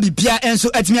ama bibia enso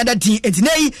etimi ada din enti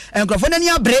nei enkrofo na ni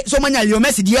abre so manya Leo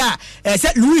Messi dia se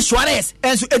Luis Suarez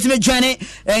enso etimi dwane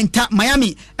enta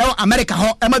Miami America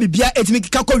ho ema bibia etimi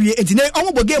kika kowie etine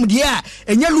omubo game dia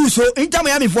enye lose Inter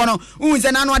Miami fo no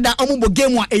unse na no ada omubo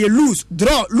game a eye lose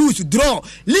draw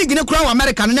league ne kura wa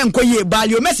America no nkoye ba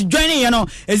Leo Messi joining ye no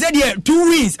eze dia 2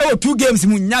 wins 2 games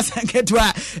mu nyasa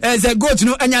ketwa eze goat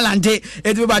no anya lande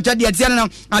etimi ba twa dia tiana no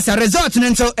as a result no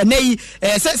nso enei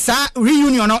se sa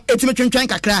reunion no etimi twentwen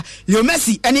kakra Leo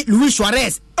Messi ene Luis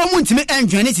Suarez omuntimi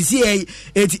enjoy sisi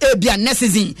eti ebia next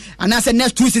season anase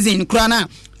next 2 season kura na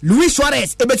Luis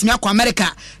Suarez ebetimi akọ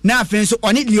America na afenso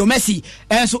oni Leo Messi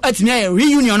enso atimi aye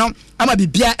reunion no ama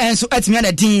bibia enso atimi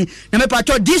ana din na me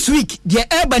patcho this week the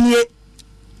ebanie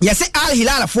yese Al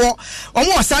Hilal for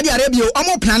omo Saudi Arabia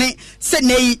omo plane se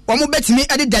nei omo betimi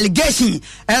ade delegation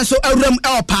enso awram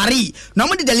e Paris na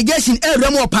omo de delegation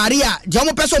awram o Paris a je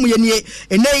omo person mo yenie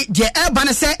enei je eba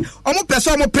ne se omo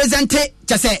person mo presente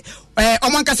chese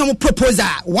omanka some proposal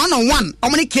one on one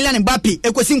omni Kylian Mbappe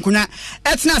ekosi nkunya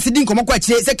etna asidi nkomo kwa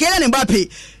chire se Kylian Mbappe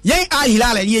yen Al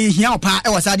Hilal ye hia opa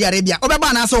e Saudi Arabia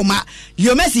obeba na so ma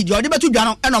Leo Messi de ode betu dwa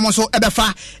no eno mo so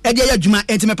ebefa e de adwuma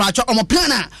entime pa cho omo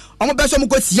plana omo beso mo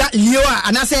kosia Leo a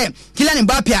anase Kylian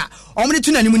Mbappe a omni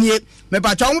tu nanim nie me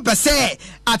pa cho omo pese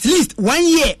at least 1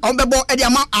 year ombebo e de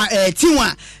ama team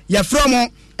a ye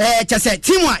from chese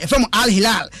team a from Al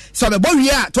Hilal so be bo wi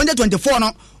a 2024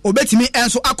 no obetimi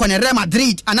enso akone Real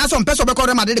Madrid anaso mpeso be ko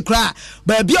Real Madrid kra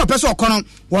ba bia opeso okono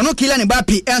wono Kylian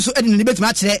Mbappe enso edin ne betimi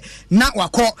akire na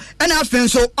wako ena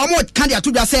afenso omo kan ya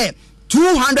tudwa se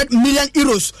 200 million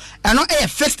euros eno a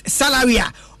fixed salary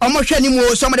a omo hwe ni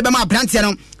mo so mo de be ma brand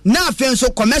no na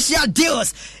afenso commercial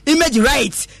deals image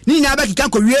rights ni na ba kika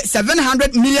ko wie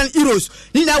 700 million euros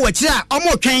ni na wakire a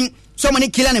omo twen so many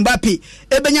Kylian Mbappe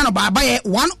ebenya no baba ye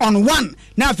 1-on-1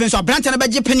 na afenso abrante na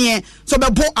beje penie so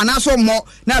bebo anaso mo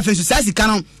na afenso sasika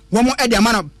no wo mo ede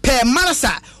ama no pe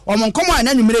marasa o mo nkomo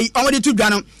na nwumre o mo de tudwa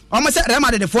no o mo se Real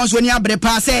Madrid fo so ni abre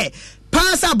pa se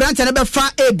pasa abrante na be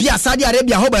fa bia Saudi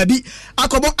Arabia ho ba bi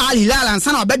akobo Al Hilal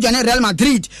ansa na obedwane Real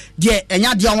Madrid de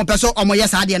enya de o mo peso o mo ye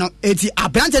Saudi no eti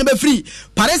abrante na be free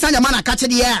Paris Saint-Germain na catch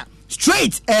de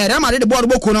straight Real Madrid board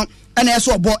boko no ena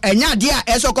eso obo enya de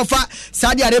a eso kofa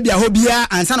Saudi Arabia ho bia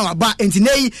ansa na waba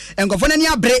entinei enkofo na ni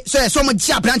abre so eso mo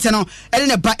ji abrante no ene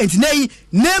ne ba entinei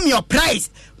name your price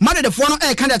mother the phone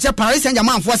e kan da che Paris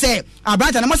Saint-Germain fo say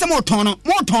abrante na mo se mo ton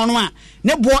no a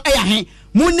ne bo e ya he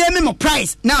mu name mo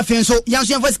price na afen so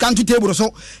yanso yan first come to table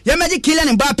so ya meji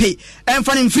Kylian Mbappe en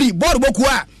fa free board boku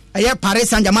a aye Paris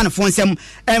Saint-Germain fo nsem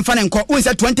en fa nko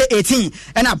unse 2018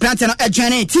 and a brand no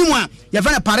adwane team a ya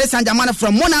fa Paris Saint-Germain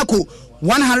from Monaco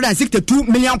 162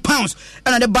 million pounds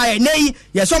and the buyer nay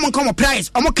yes someone come price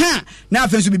omo kan na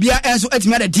afen so bibia enso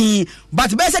atimi ada din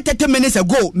but be say 30 minutes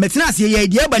ago metina se ye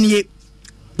dia baniye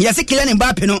yes Kylian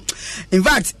Mbappe no in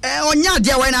fact onya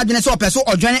dia why na adwene so opeso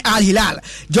odwane Al Hilal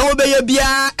jowo be ye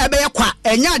bia ebe ye kwa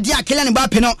enya dia Kylian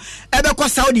Mbappe no ebe ko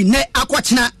Saudi ne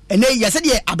akwachina ene yes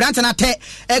de abrante na te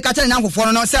ka tele na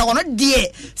fofo no se ono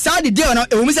de Saudi de no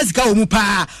ewumi se sika wo mu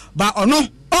pa ba ono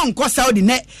onko Saudi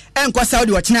ne enko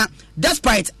Saudi wachina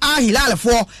despite Al Hilal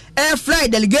for air fly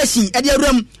delegation e de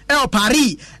room e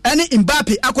Paris ene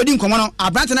Mbappe akodi nkomo no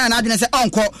abrante na adwene se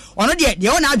onko ono de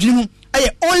ona adwene mu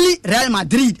only Real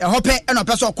Madrid a hope and a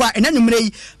person kwa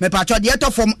enanumre me patcho de to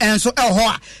from enso el ho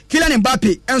a Kylian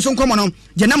Mbappe enso nkomo no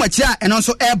je na machia and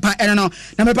also eba eno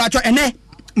na me patcho ene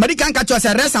American catch us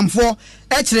a Wrexham for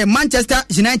Manchester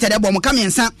United ebo mo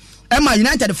kamensa Emma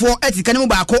United for etikane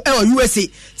baako e USA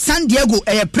San Diego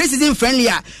preseason friendly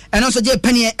and also je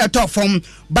penny e top from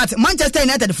but Manchester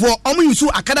United for use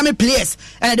academy players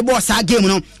and the boss game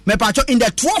no me patcho in the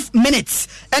 12 minutes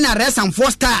and a Wrexham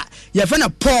 4-star ye fena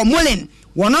Paul Mullin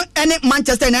one any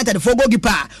Manchester United for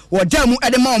goalkeeper or demu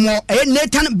edemo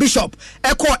Nathan Bishop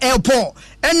call El Paul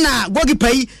and na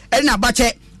goalkeeper and na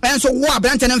bache and so wa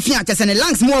Branton and Fiat and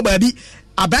Langs more baby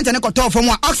Abrante ne koto from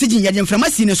oxygen ye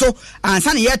inflammation ne so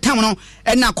ansa ne ye tam no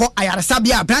na ko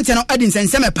ayaresabia Abrante no adin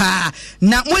senseme pa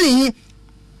na Mullin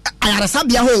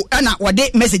ayaresabia ho na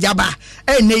wode message aba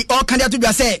nei all candidate to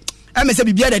be say se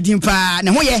bibia da din pa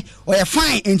ne ho ye o ye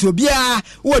fine into obia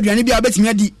wo aduane bia obetimi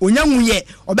adi onyanwu ye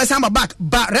obesa back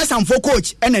ba Wrexham for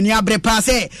coach na ni abre pa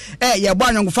say ye bo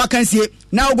anwo fa kansie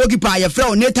na goalkeeper ye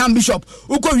frɛ Nathan Bishop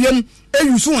ukowiem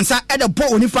eyusu nsa e de bo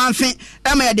oni fanfe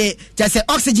ma de chese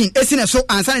oxygen esine so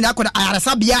ansa ne akoda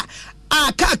ayaresabia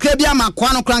ka krabia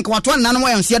makwa no krank wato na no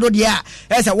yense do de a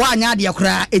se wa anya de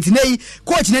kra etinei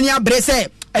coach nani abre say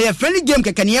friendly game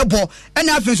kekane ye bo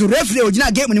na afin so referee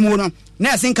ogina game ni mu no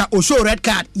na senka o show red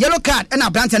card yellow card na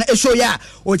Abrante na show ya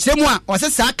o kiremu a o se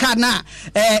sa card na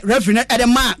referee na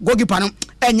edema goalkeeper no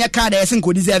enye card senka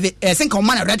o deserve senka o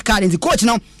man red card in the coach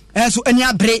no so any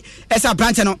abre esa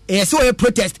Abrante no so a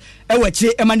protest e wa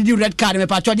kire e man di red card me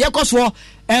patcho de ekoso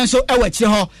so e wa kire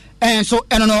ho so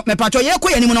eno no me patcho ye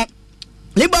koyanim no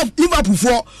Liverpool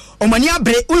for omani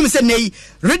abre we say nei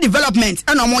redevelopment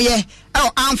and omoye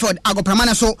Anfield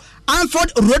agopramana so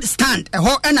Anfield road stand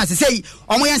ho na say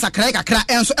omoye sakra kakra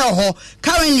enso ho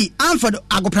currently Anfield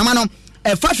agopramano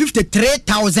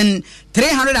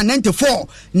 553,394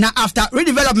 na after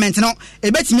redevelopment no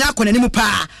ebetimi akona nimu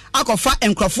pa akofa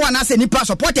enkrofo na say nipa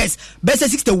supporters bese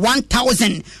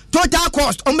 61,000 total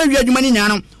cost on be adwuma ni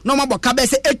nyano no maboka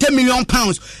bese 80 million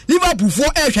pounds Liverpool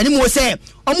for ehwani mo say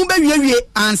omo be wie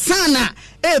ansana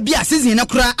bia season na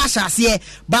kura ahyase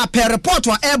ba per report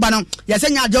wa eba no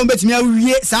yesenya agya betimi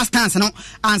awie sa stance no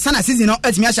ansana season no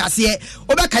etimi ahyase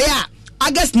obekaya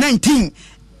August 19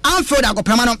 Anfield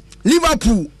agopramana no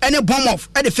Liverpool any bomb off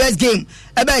at the first game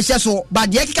ebe so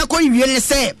but the kika ko wie ne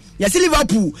say yes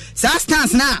Liverpool sa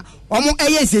stance na omo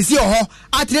sesi ho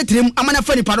atretrem amana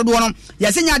fani padodo no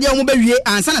yes nya de omo be wie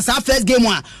ansa na sa first game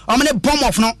a omo ne bomb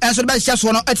off no enso be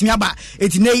so no atimi aba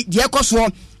etinei de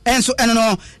ekoso enso eno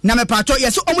no na me pato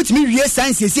yes omo timi wie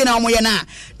san sesi na omo ye na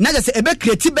just ebe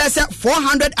create be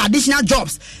 400 additional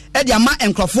jobs e de ama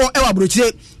enkrofo e wa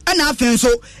brochire and afin so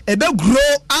ebe grow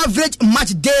average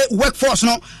match day workforce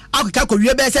no akeka ko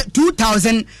wie be say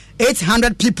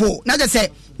 2,800 people na just say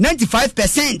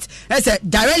 95% as a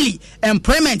directly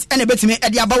employment and ebetimi e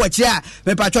dia ba wachire a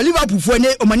me patro Liverpool fo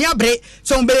ne omani abre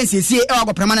so mbere nsiesie e wa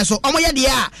gopramana so omoye de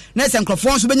a na se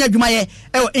nkrofo so benya dwuma ye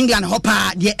e England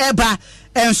hopa de eba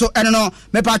enso eno no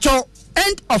me patro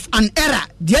end of an era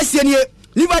de asienie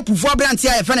Liverpool for branch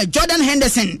here friend Jordan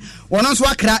Henderson one also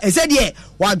akra e said here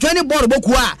wa join board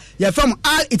boku a ye from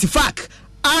Al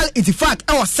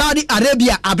Ittifaq our Saudi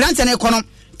Arabia a branch na ekono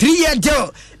 3-year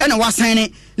deal and was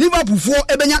signing Liverpool for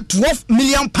ebenya 12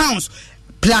 million pounds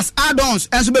plus add-ons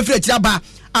and so be free chaba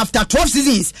after 12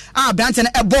 seasons branch na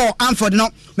e ball Anfield no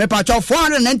me patcho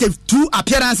 492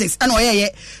 appearances and oyeye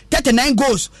 39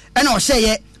 goals and o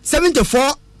share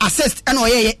 74 assists and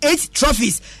oyeye 8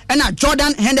 trophies and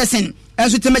Jordan Henderson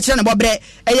enso temechira na bobre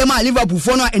eyema Liverpool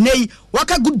for no enei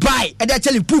waka goodbye e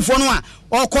dey Liverpool for no a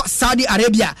okọ Saudi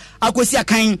Arabia akosi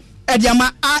akan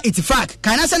Ediama Itifak.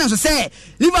 Can I say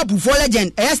Liverpool for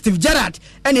legend Steve Gerrard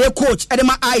and a coach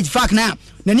Edema Itifak now.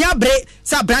 Nenia bre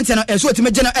sa Brantano and so to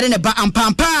me general Edeneba and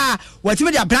Pampa what you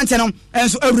media Brantano and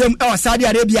so a room or Saudi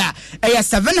Arabia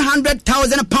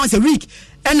 £700,000 a week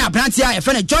and a Brantia a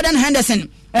friend Jordan Henderson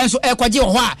and so Ekwaji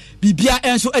Owa Bibia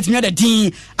and so at me the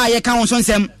dean I account on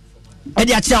some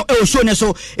Eddie Achel show ne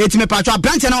so etime patwa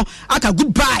Brantano aka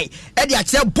goodbye Eddie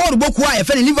Achel board boku a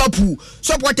fe Liverpool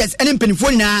supporters ene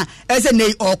mpenifo na ese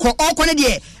nei okọ ne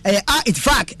de it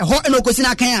fact ho enokosi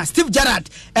na kan Steve Gerrard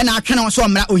ena atwene so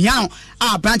mra ohian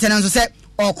a Brantano nso se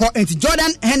okọ enti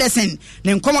Jordan Henderson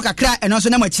ne nkomo kakra eno so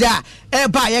na machira e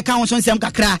ba ye kan so nsem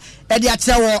kakra Eddie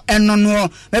Achel wo eno no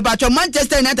me patwa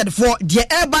Manchester United for de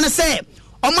e ba na se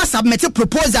Oma submit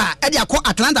proposal e dey call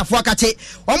Atlanta for akache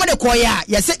omo de call ya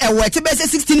yes e worth be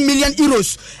 16 million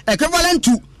euros equivalent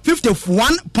to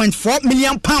 51.4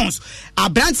 million pounds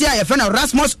Abrantia ye friend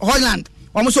Rasmus Hojlund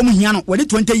omo so mu hia no we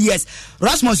 20 years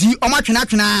Rasmus yi omo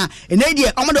atwena e na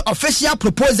dey omo the official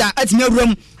proposal at me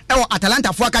room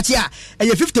Atalanta for Kachia,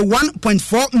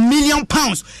 51.4 million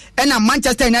pounds, and a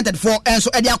Manchester United for and so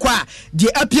Ediaqua, the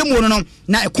Apia Mono,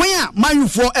 na Equia, Manu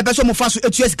for a person of Fasu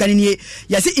HUS Canini.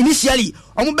 Yes, initially,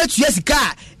 on bet yes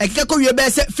car, a Kako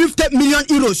best 50 million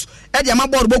euros, Ediama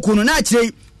Borbokuno,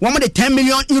 naturally. 1 of the 10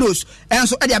 million euros and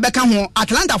so Eddie Beckham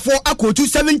Atlanta for equal to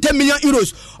 70 million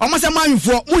euros almost a man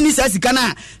for Unisas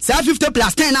Ghana 50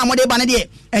 plus 10 now more banade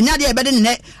and yadia better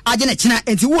than Argentina China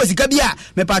and who was Gabia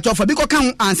me patcho for Biko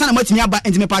Kang and Sana Motimia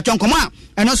and me patron command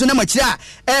and also Namachia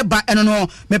Eba and no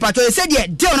me patcho said yeah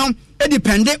Deono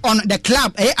depending on the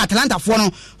club Atlanta for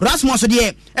no Rasmus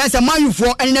die as a man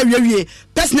for any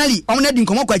personally on the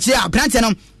Dinkomo Quachia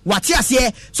Brantano Watias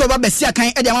here so Babesia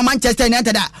kan Eddie Manchester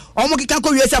United omo kika ko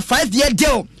wiesa 5-year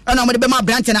deal ana mo de be ma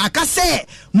Brantano akase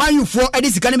Man for Eddie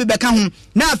Sikane be beka ho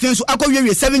na afin so akọ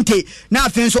 70 na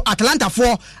afin so Atlanta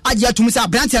for agye atumisa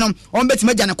Brantano on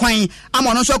betima gya ne kwan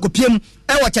ama no so akopiem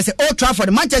e wo chese Old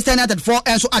Trafford Manchester United for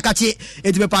enso akache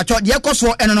etibe patcho de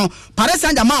ekoso eno no Paris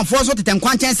Saint-Germain for so teten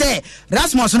kwanchen se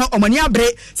Rasmus no omani abre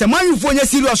se Man for nya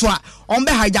serious so a on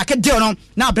be hijack deal no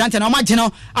na Brantano ma gye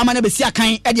no ama na be sia kan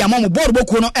e de amamo board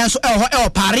boku no enso e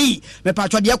Paris me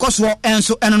patcho de ekoso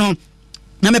enso eno no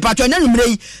na me patcho na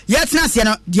numre yetna se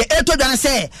no de eto dwan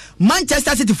se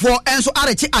Manchester City for enso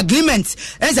arechi agreement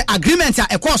ense agreement a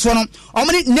ekoso no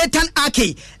omani Nathan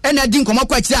Ake ena din komo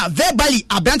kwachira verbally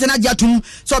Abrante na jatum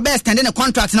so be extend the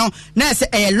contract no na se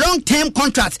a long term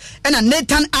contract ena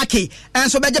Nathan Ake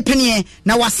enso beje penye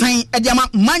na wasan ediama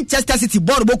Manchester City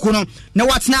board boku no na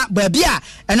watna babia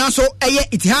eno so eye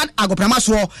Etihad agoprama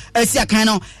so asia kan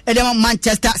no ediama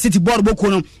Manchester City board boku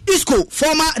no Isco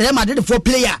former Real Madrid for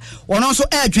player ono so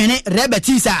Edwene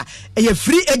Rebetisa a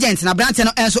free agent na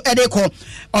Brantano enso edeko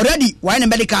already wine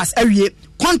medicals awie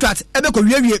contract ebeko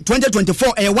wie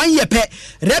 2024 a 1 year pe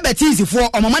Rebetisi for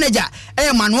omo manager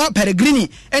Manuel Pellegrini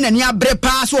ena ni abre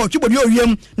pa so twibodi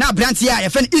owiem na Brantia ya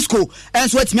fen Isco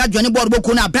enso atimi adwene board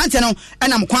boko na Brantano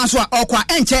ena mkwan so okwa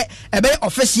enche ebe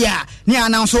official ni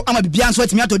announce ama bibia enso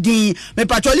atimi atodin me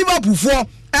patcho Liverpool for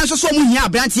enso so mu hia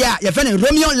Brantia ya fen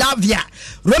Romeo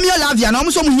Lavia na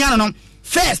omo so mu hia no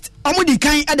first omudi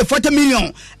kan at the 40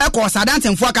 million eko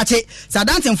Sadantenfo akache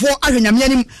Sadantenfo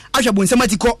ahwenyamianim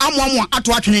ahwebonsamatiko amoamo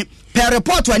ato atwene per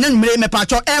report wa nanumre me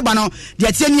patcho eba no de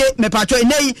tienie me patcho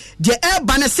enei de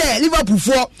eba na say Liverpool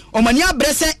for omani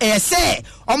abrese say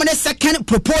omane second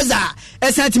proposal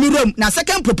esentimi room na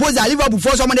second proposal Liverpool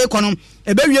for so omane kono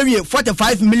ebe wie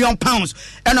 45 million pounds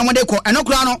eno omade ko eno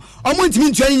kura no omuntimi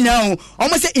ntuani now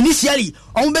omo say initially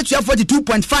omo betua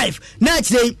 42.5 na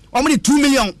actually omane 2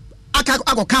 million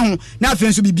akoka ho na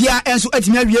afenso bibia enso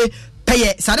atimi awie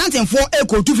pay Sadantenfo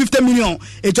equal 250 million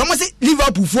it almost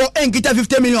Liverpool for enkita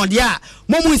 50 million dia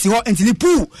momu si ho entili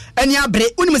pool eni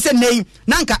abre unim se nei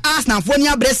nanka Arsenal fo ni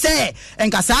abre se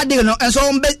enka sa de no enso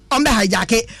ombe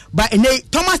hijack ba enei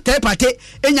Thomas Telepate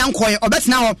enya nkoye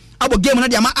obetena ho abo game no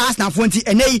dia ma Arsenal fo nti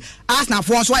enei Arsenal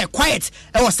fo so quiet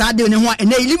e was sa de ne ho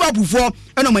enei Liverpool fo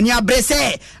eno mani abre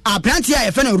se Abrantia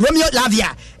e fe no Romeo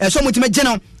Lavia so mutime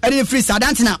geno eni free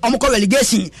Sadantina omko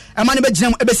relegation e ma ne be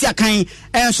gina ebesi akan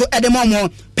enso edemo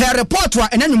per report wa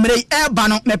enanumre eba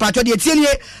no me patcho de tienie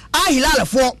Hilal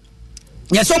fo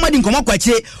yes somebody nkomo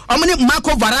kwachire omne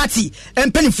Marco Verratti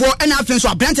empenifo ena afenso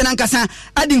Abrante nankasa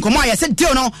adi nkomo yes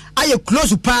deal no aye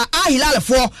close pa Hilal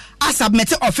fo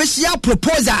submit official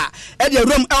proposal at the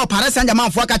room of Paris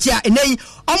Saint-Germain for Katia and they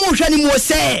almost any more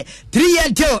say 3-year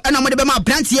deal and I'm the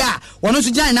brand here. One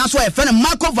also join now so a friend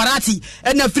Marco Verratti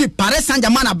and the free Paris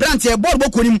Saint-Germain brand here board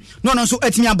bokunim no so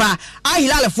etimiaba I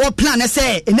hilal for plan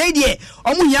say in idea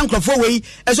omu young for way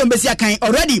as on besia kan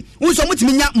already unso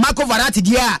mutiminya Marco Verratti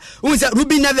dia unse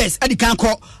Ruben Neves adi kan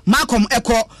ko Malcolm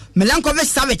Eko Milankovic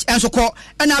Savic and so ko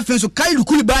and afin so Kyle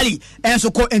Koulibaly and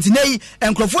so ko entinei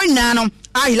and Crawford nano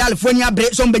I hilal for nya bre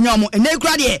so benyomo and they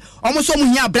crowd here almost so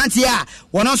munya brand here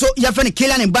one also yafani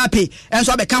Kylian Mbappe and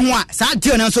so be kan ho a sa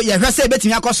deal so ye hwese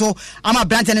betimi akoso ama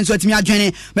brand and so etimi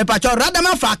adwene me pacho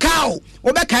Radama Falcao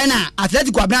obekan na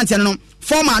Atletico brand no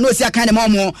former no see kind of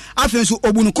momo afin so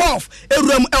Obunukov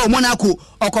ewuram e Monaco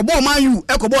okobo Man U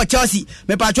ekobo Chelsea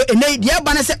me pacho enei dia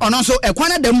bana se ono so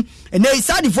ekwana dem enei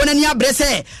Saudi fo na ni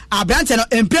abrese abrante no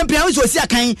emprempren so see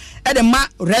kan e de ma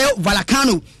Rayo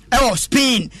Vallecano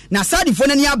Spain na Saudi fo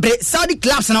na ni abre Saudi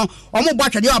clubs no omo bwa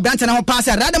twede abrante na ho pass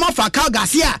Radama Falcao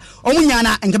Garcia omo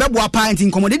nyana nkebe boa pa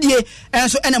ntin komodedie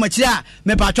enso ena machire a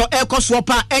me pacho ekoso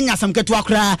pa enya samketo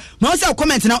akra no se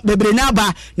comment na bebre na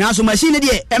ba na so machine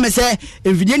de emese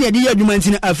envidie ne de adwuma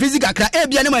ntin a physical akra e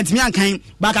bia ne mantimi ankan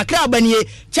ba kakra banie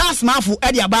Charles Mafu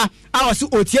e de aba a oso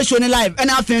otie show ne live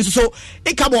ena afen so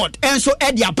ikabod enso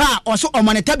e de aba oso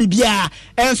omoneta bibia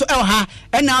enso e ha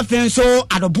ena afen so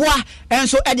adoboa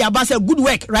enso e de aba say good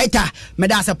work writer me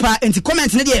da se pa enti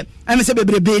comment ne de emese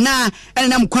bebrebe na ena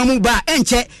nam kwamu ba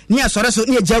enche ne asore so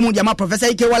ne jamu de ma Professor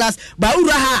Ike Wallace ba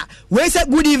ura ha we say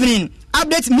good evening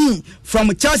update me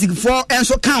from Chelsea for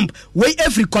Enso camp we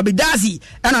every Kobidazi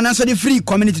and an answer the free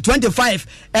community 25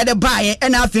 at the buy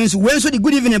and things when so the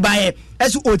good evening buy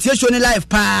as otie show live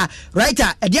pa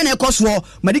writer e de na ekoswo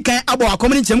medican abo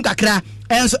community m kakra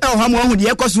enso e ho mo hu de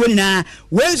ekoswo ni na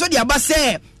when so the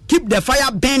abase keep the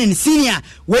fire burning senior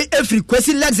we every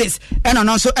question Lexus and an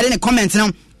also any comment now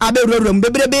aberurum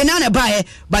bebrebe na na bae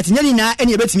but nyani na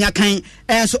ene betimi akan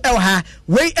enso elha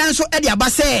we enso e de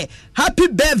abase happy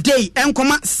birthday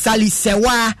enkoma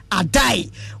Salisewa Adai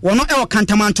wono e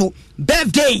kantamanto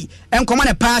birthday enkoma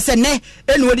ne pa se ne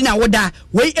enu odi na woda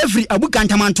we every abu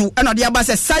kantamanto eno de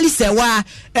abase Salisewa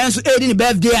enso edi ni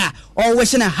birthday a all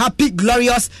wishing a happy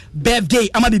glorious birthday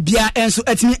ama bibia enso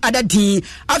atimi adadin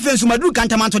afenso maduru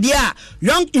kantamanto dia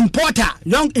young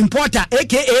importer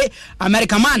aka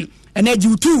American man energy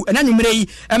 2 and animrei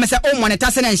say oh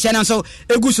moneta se na nhye so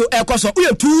eguso ekoso we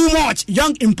too much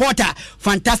young importer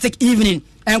fantastic evening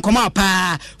and come up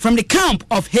from the camp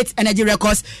of Hit Energy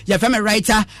Records your family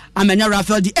writer Amenya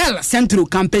Rafael DL Central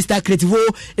Campus Creativo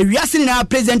ewiase na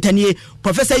present ani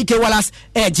Professor Ike Wallace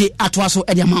eje atwaso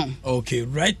ediamount okay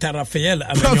writer Rafael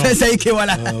Amenya Professor Ike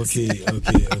Wallace okay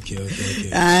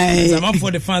some for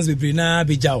the fans we bring na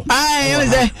bijao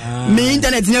me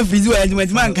internet na free we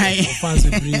man kan fans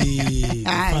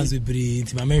we bring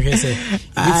ti ma me hwe se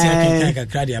bit ya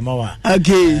kan amawa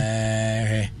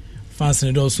okay fans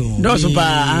ne dosu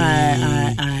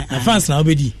pa fans na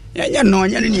obedi ya no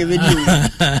nya ne obedi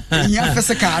ya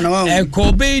feseka no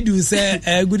Kobedu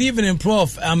say good evening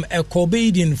prof I'm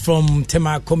Kobedin from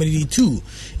Tema Community 2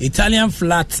 Italian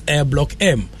flat block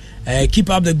M keep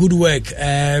up the good work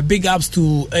big ups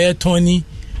to Tony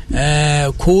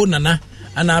Ko Nana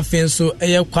ana afen so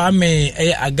Kwame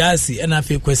Agasi ana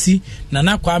afen Kwasi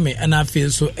Nana Kwame ana afen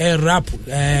so rap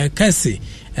Kese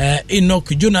Enoch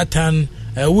Jonathan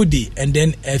Woody and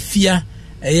then Fia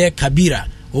Kabira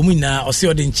Omina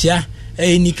Osiodinchia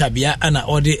ni Kabia ana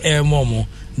ode Momo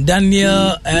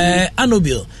Daniel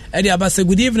Anobil Abasa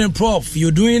good evening prof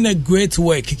you're doing a great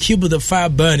work keep the fire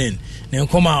burning then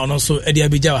come out also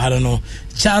Abija Harano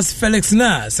Charles Felix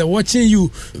na so watching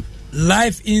you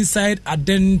live inside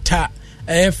Adenta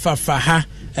Fafaha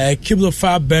keep the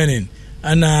fire burning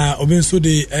ana obinso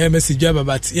de message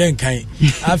about yenkan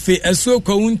afi eso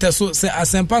kwunta so say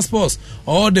asem passports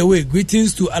all the way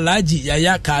greetings to Alhaji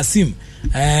Yaya Kasim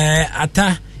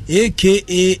ata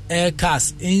aka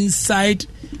Cas inside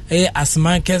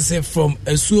Asman Kese from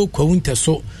eso kwunta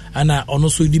so ana ono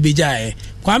so di beja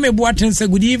Kwame Boateng say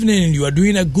good evening you are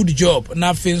doing a good job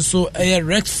na fin so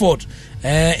Rexford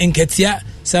in Ketia.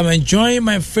 So I'm enjoying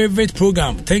my favorite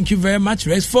program. Thank you very much,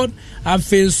 Rexford. I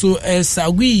feel so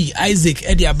Sagui Isaac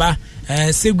Ediaba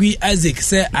Segui Isaac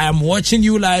say I am watching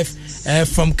you live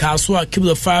from Kasua, keep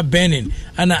the fire burning.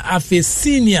 And I feel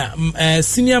senior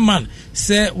man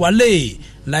say Wale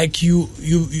like you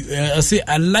say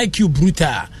I like you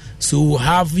brutal. So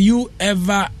have you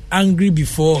ever angry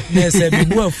before? There's a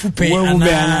big word for pain.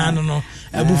 No.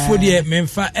 Before the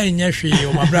memfa enya hwe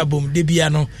o mabrabom de bia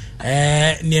no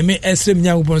ne me esrem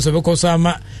nyankopon so because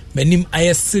ama manim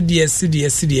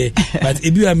ayesede but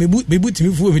ebi a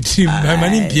mebutimi fu obetrim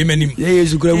manim pie manim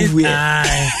yesu kura fu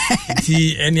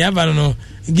ti eni aba no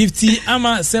gifty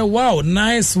ama say wow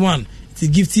nice one ti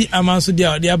gifty ama so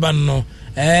dia aba no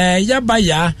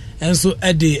yabaya enso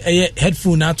ede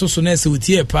headphone ato so na se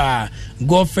wotie pa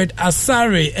Godfred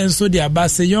Asare enso dia ba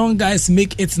say young guys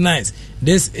make it nice.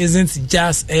 This isn't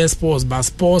just air sports but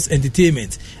sports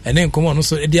entertainment. And then come on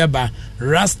so ede aba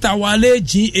Rastawale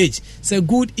GH say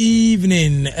good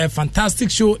evening, a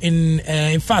fantastic show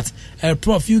in fact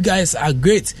prof, you guys are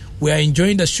great. We are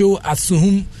enjoying the show at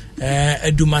Suhum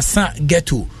Edumasa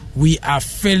Ghetto. We are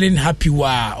feeling happy.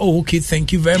 Wow. Oh, okay.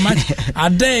 Thank you very much.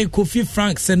 Ade Kofi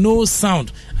Frank said no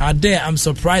sound. Ade, I'm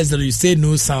surprised that you say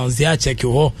no sounds. Yeah, check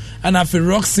your hole. And after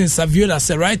Roxanne Saviola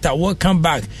said, right, welcome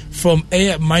back from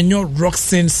Manyo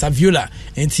Roxanne Saviola.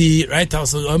 And he right out.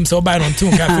 So I'm so bad on two.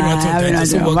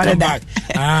 So welcome back.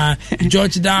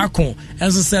 George Darko.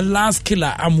 And so said, last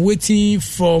killer. I'm waiting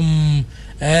from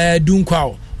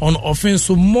Dunkwao. On offense,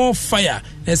 so more fire.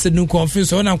 Let's say no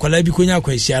confidence. On Ankola Bikonya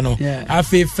Kwesiano.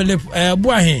 Afe Philip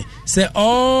Boahin say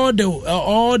all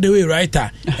the way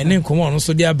writer. And then come on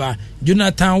also diaba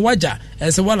Jonathan Waja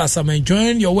as well as I'm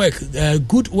enjoying your work.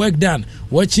 Good work done.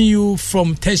 Watching you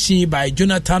from Teshi by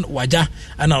Jonathan Waja.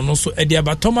 And also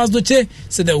Ediaba Thomas Doche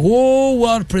said the whole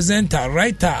world presenter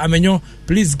writer Amenyo,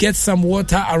 please get some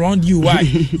water around you. Why?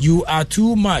 You are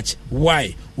too much.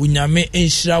 Why? Unyame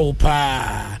enshira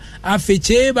upa.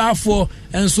 Afeche bafo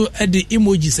enso edi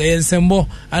emojis ensembo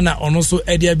ana ono so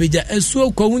edi abeja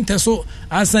esuo kwunte so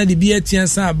asan de bia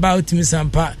tiansa about me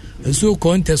sampa esuo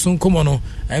kwunte so nkomo no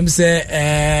em say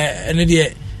ene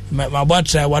de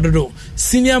mabatra wadodo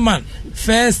senior man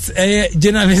first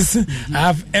journalist I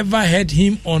have ever heard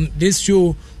him on this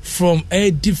show from a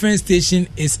different station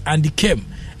is Andy Kem.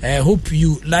 Hope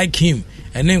you like him.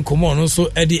 And then come on also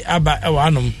Eddie Abba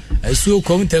Ewanum. So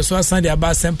come to so Sunday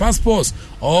about St. Passports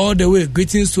all the way.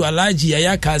 Greetings to Alaji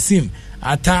Yaya Kasim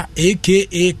Ata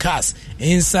aka Kas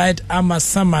inside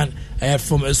Amasaman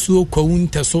from a so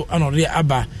Kowunte so Anore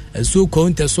Abba a so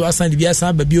Kowunte so Asan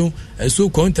Biasa Babio a so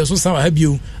Kowunte so Sama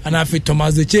Habu and Afi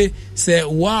Thomas Deche say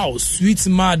wow sweet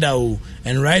mother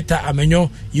and writer Amenyo,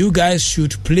 you guys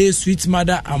should play Sweet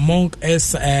Mother among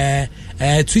us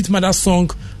Sweet Mother song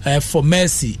for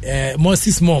Mercy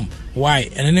Mercy's mom. Why?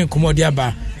 And then come on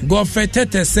diaba Godfrey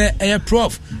Tete say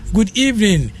prof good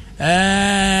evening,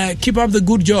 keep up the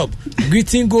good job.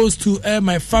 Greeting goes to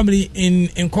my family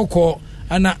in Koko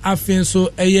ana afin so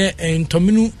in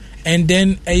Tominu and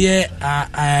then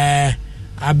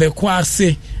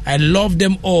Abekwase. I love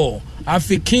them all.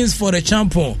 Afi Kings for the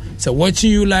champion. So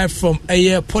watching you live from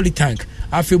Polytank.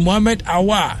 Afi Mohammed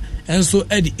Awa. And so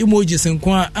the emojis in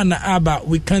Kwa Anna Abba,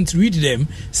 we can't read them.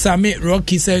 Sami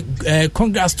Rocky said,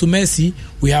 congrats to Messi.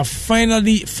 We have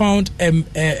finally found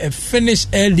a Finnish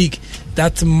air league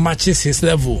that matches his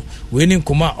level. Winning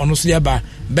Kuma Onosuyaba.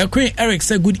 Bekwin Eric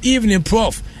said, good evening,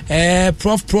 Prof.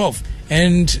 Prof.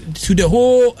 And to the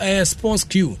whole sports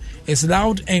queue, it's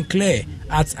loud and clear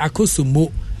at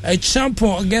Akosumo. A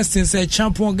champion Augustine said,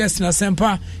 champion Augustine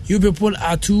Asempa, you people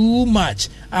are too much.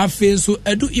 I feel so.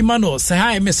 Edu Emmanuel say,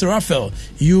 hi, Mr. Raphael.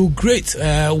 You great.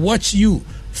 Watch you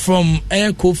from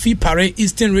Kofi Pare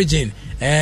Eastern Region.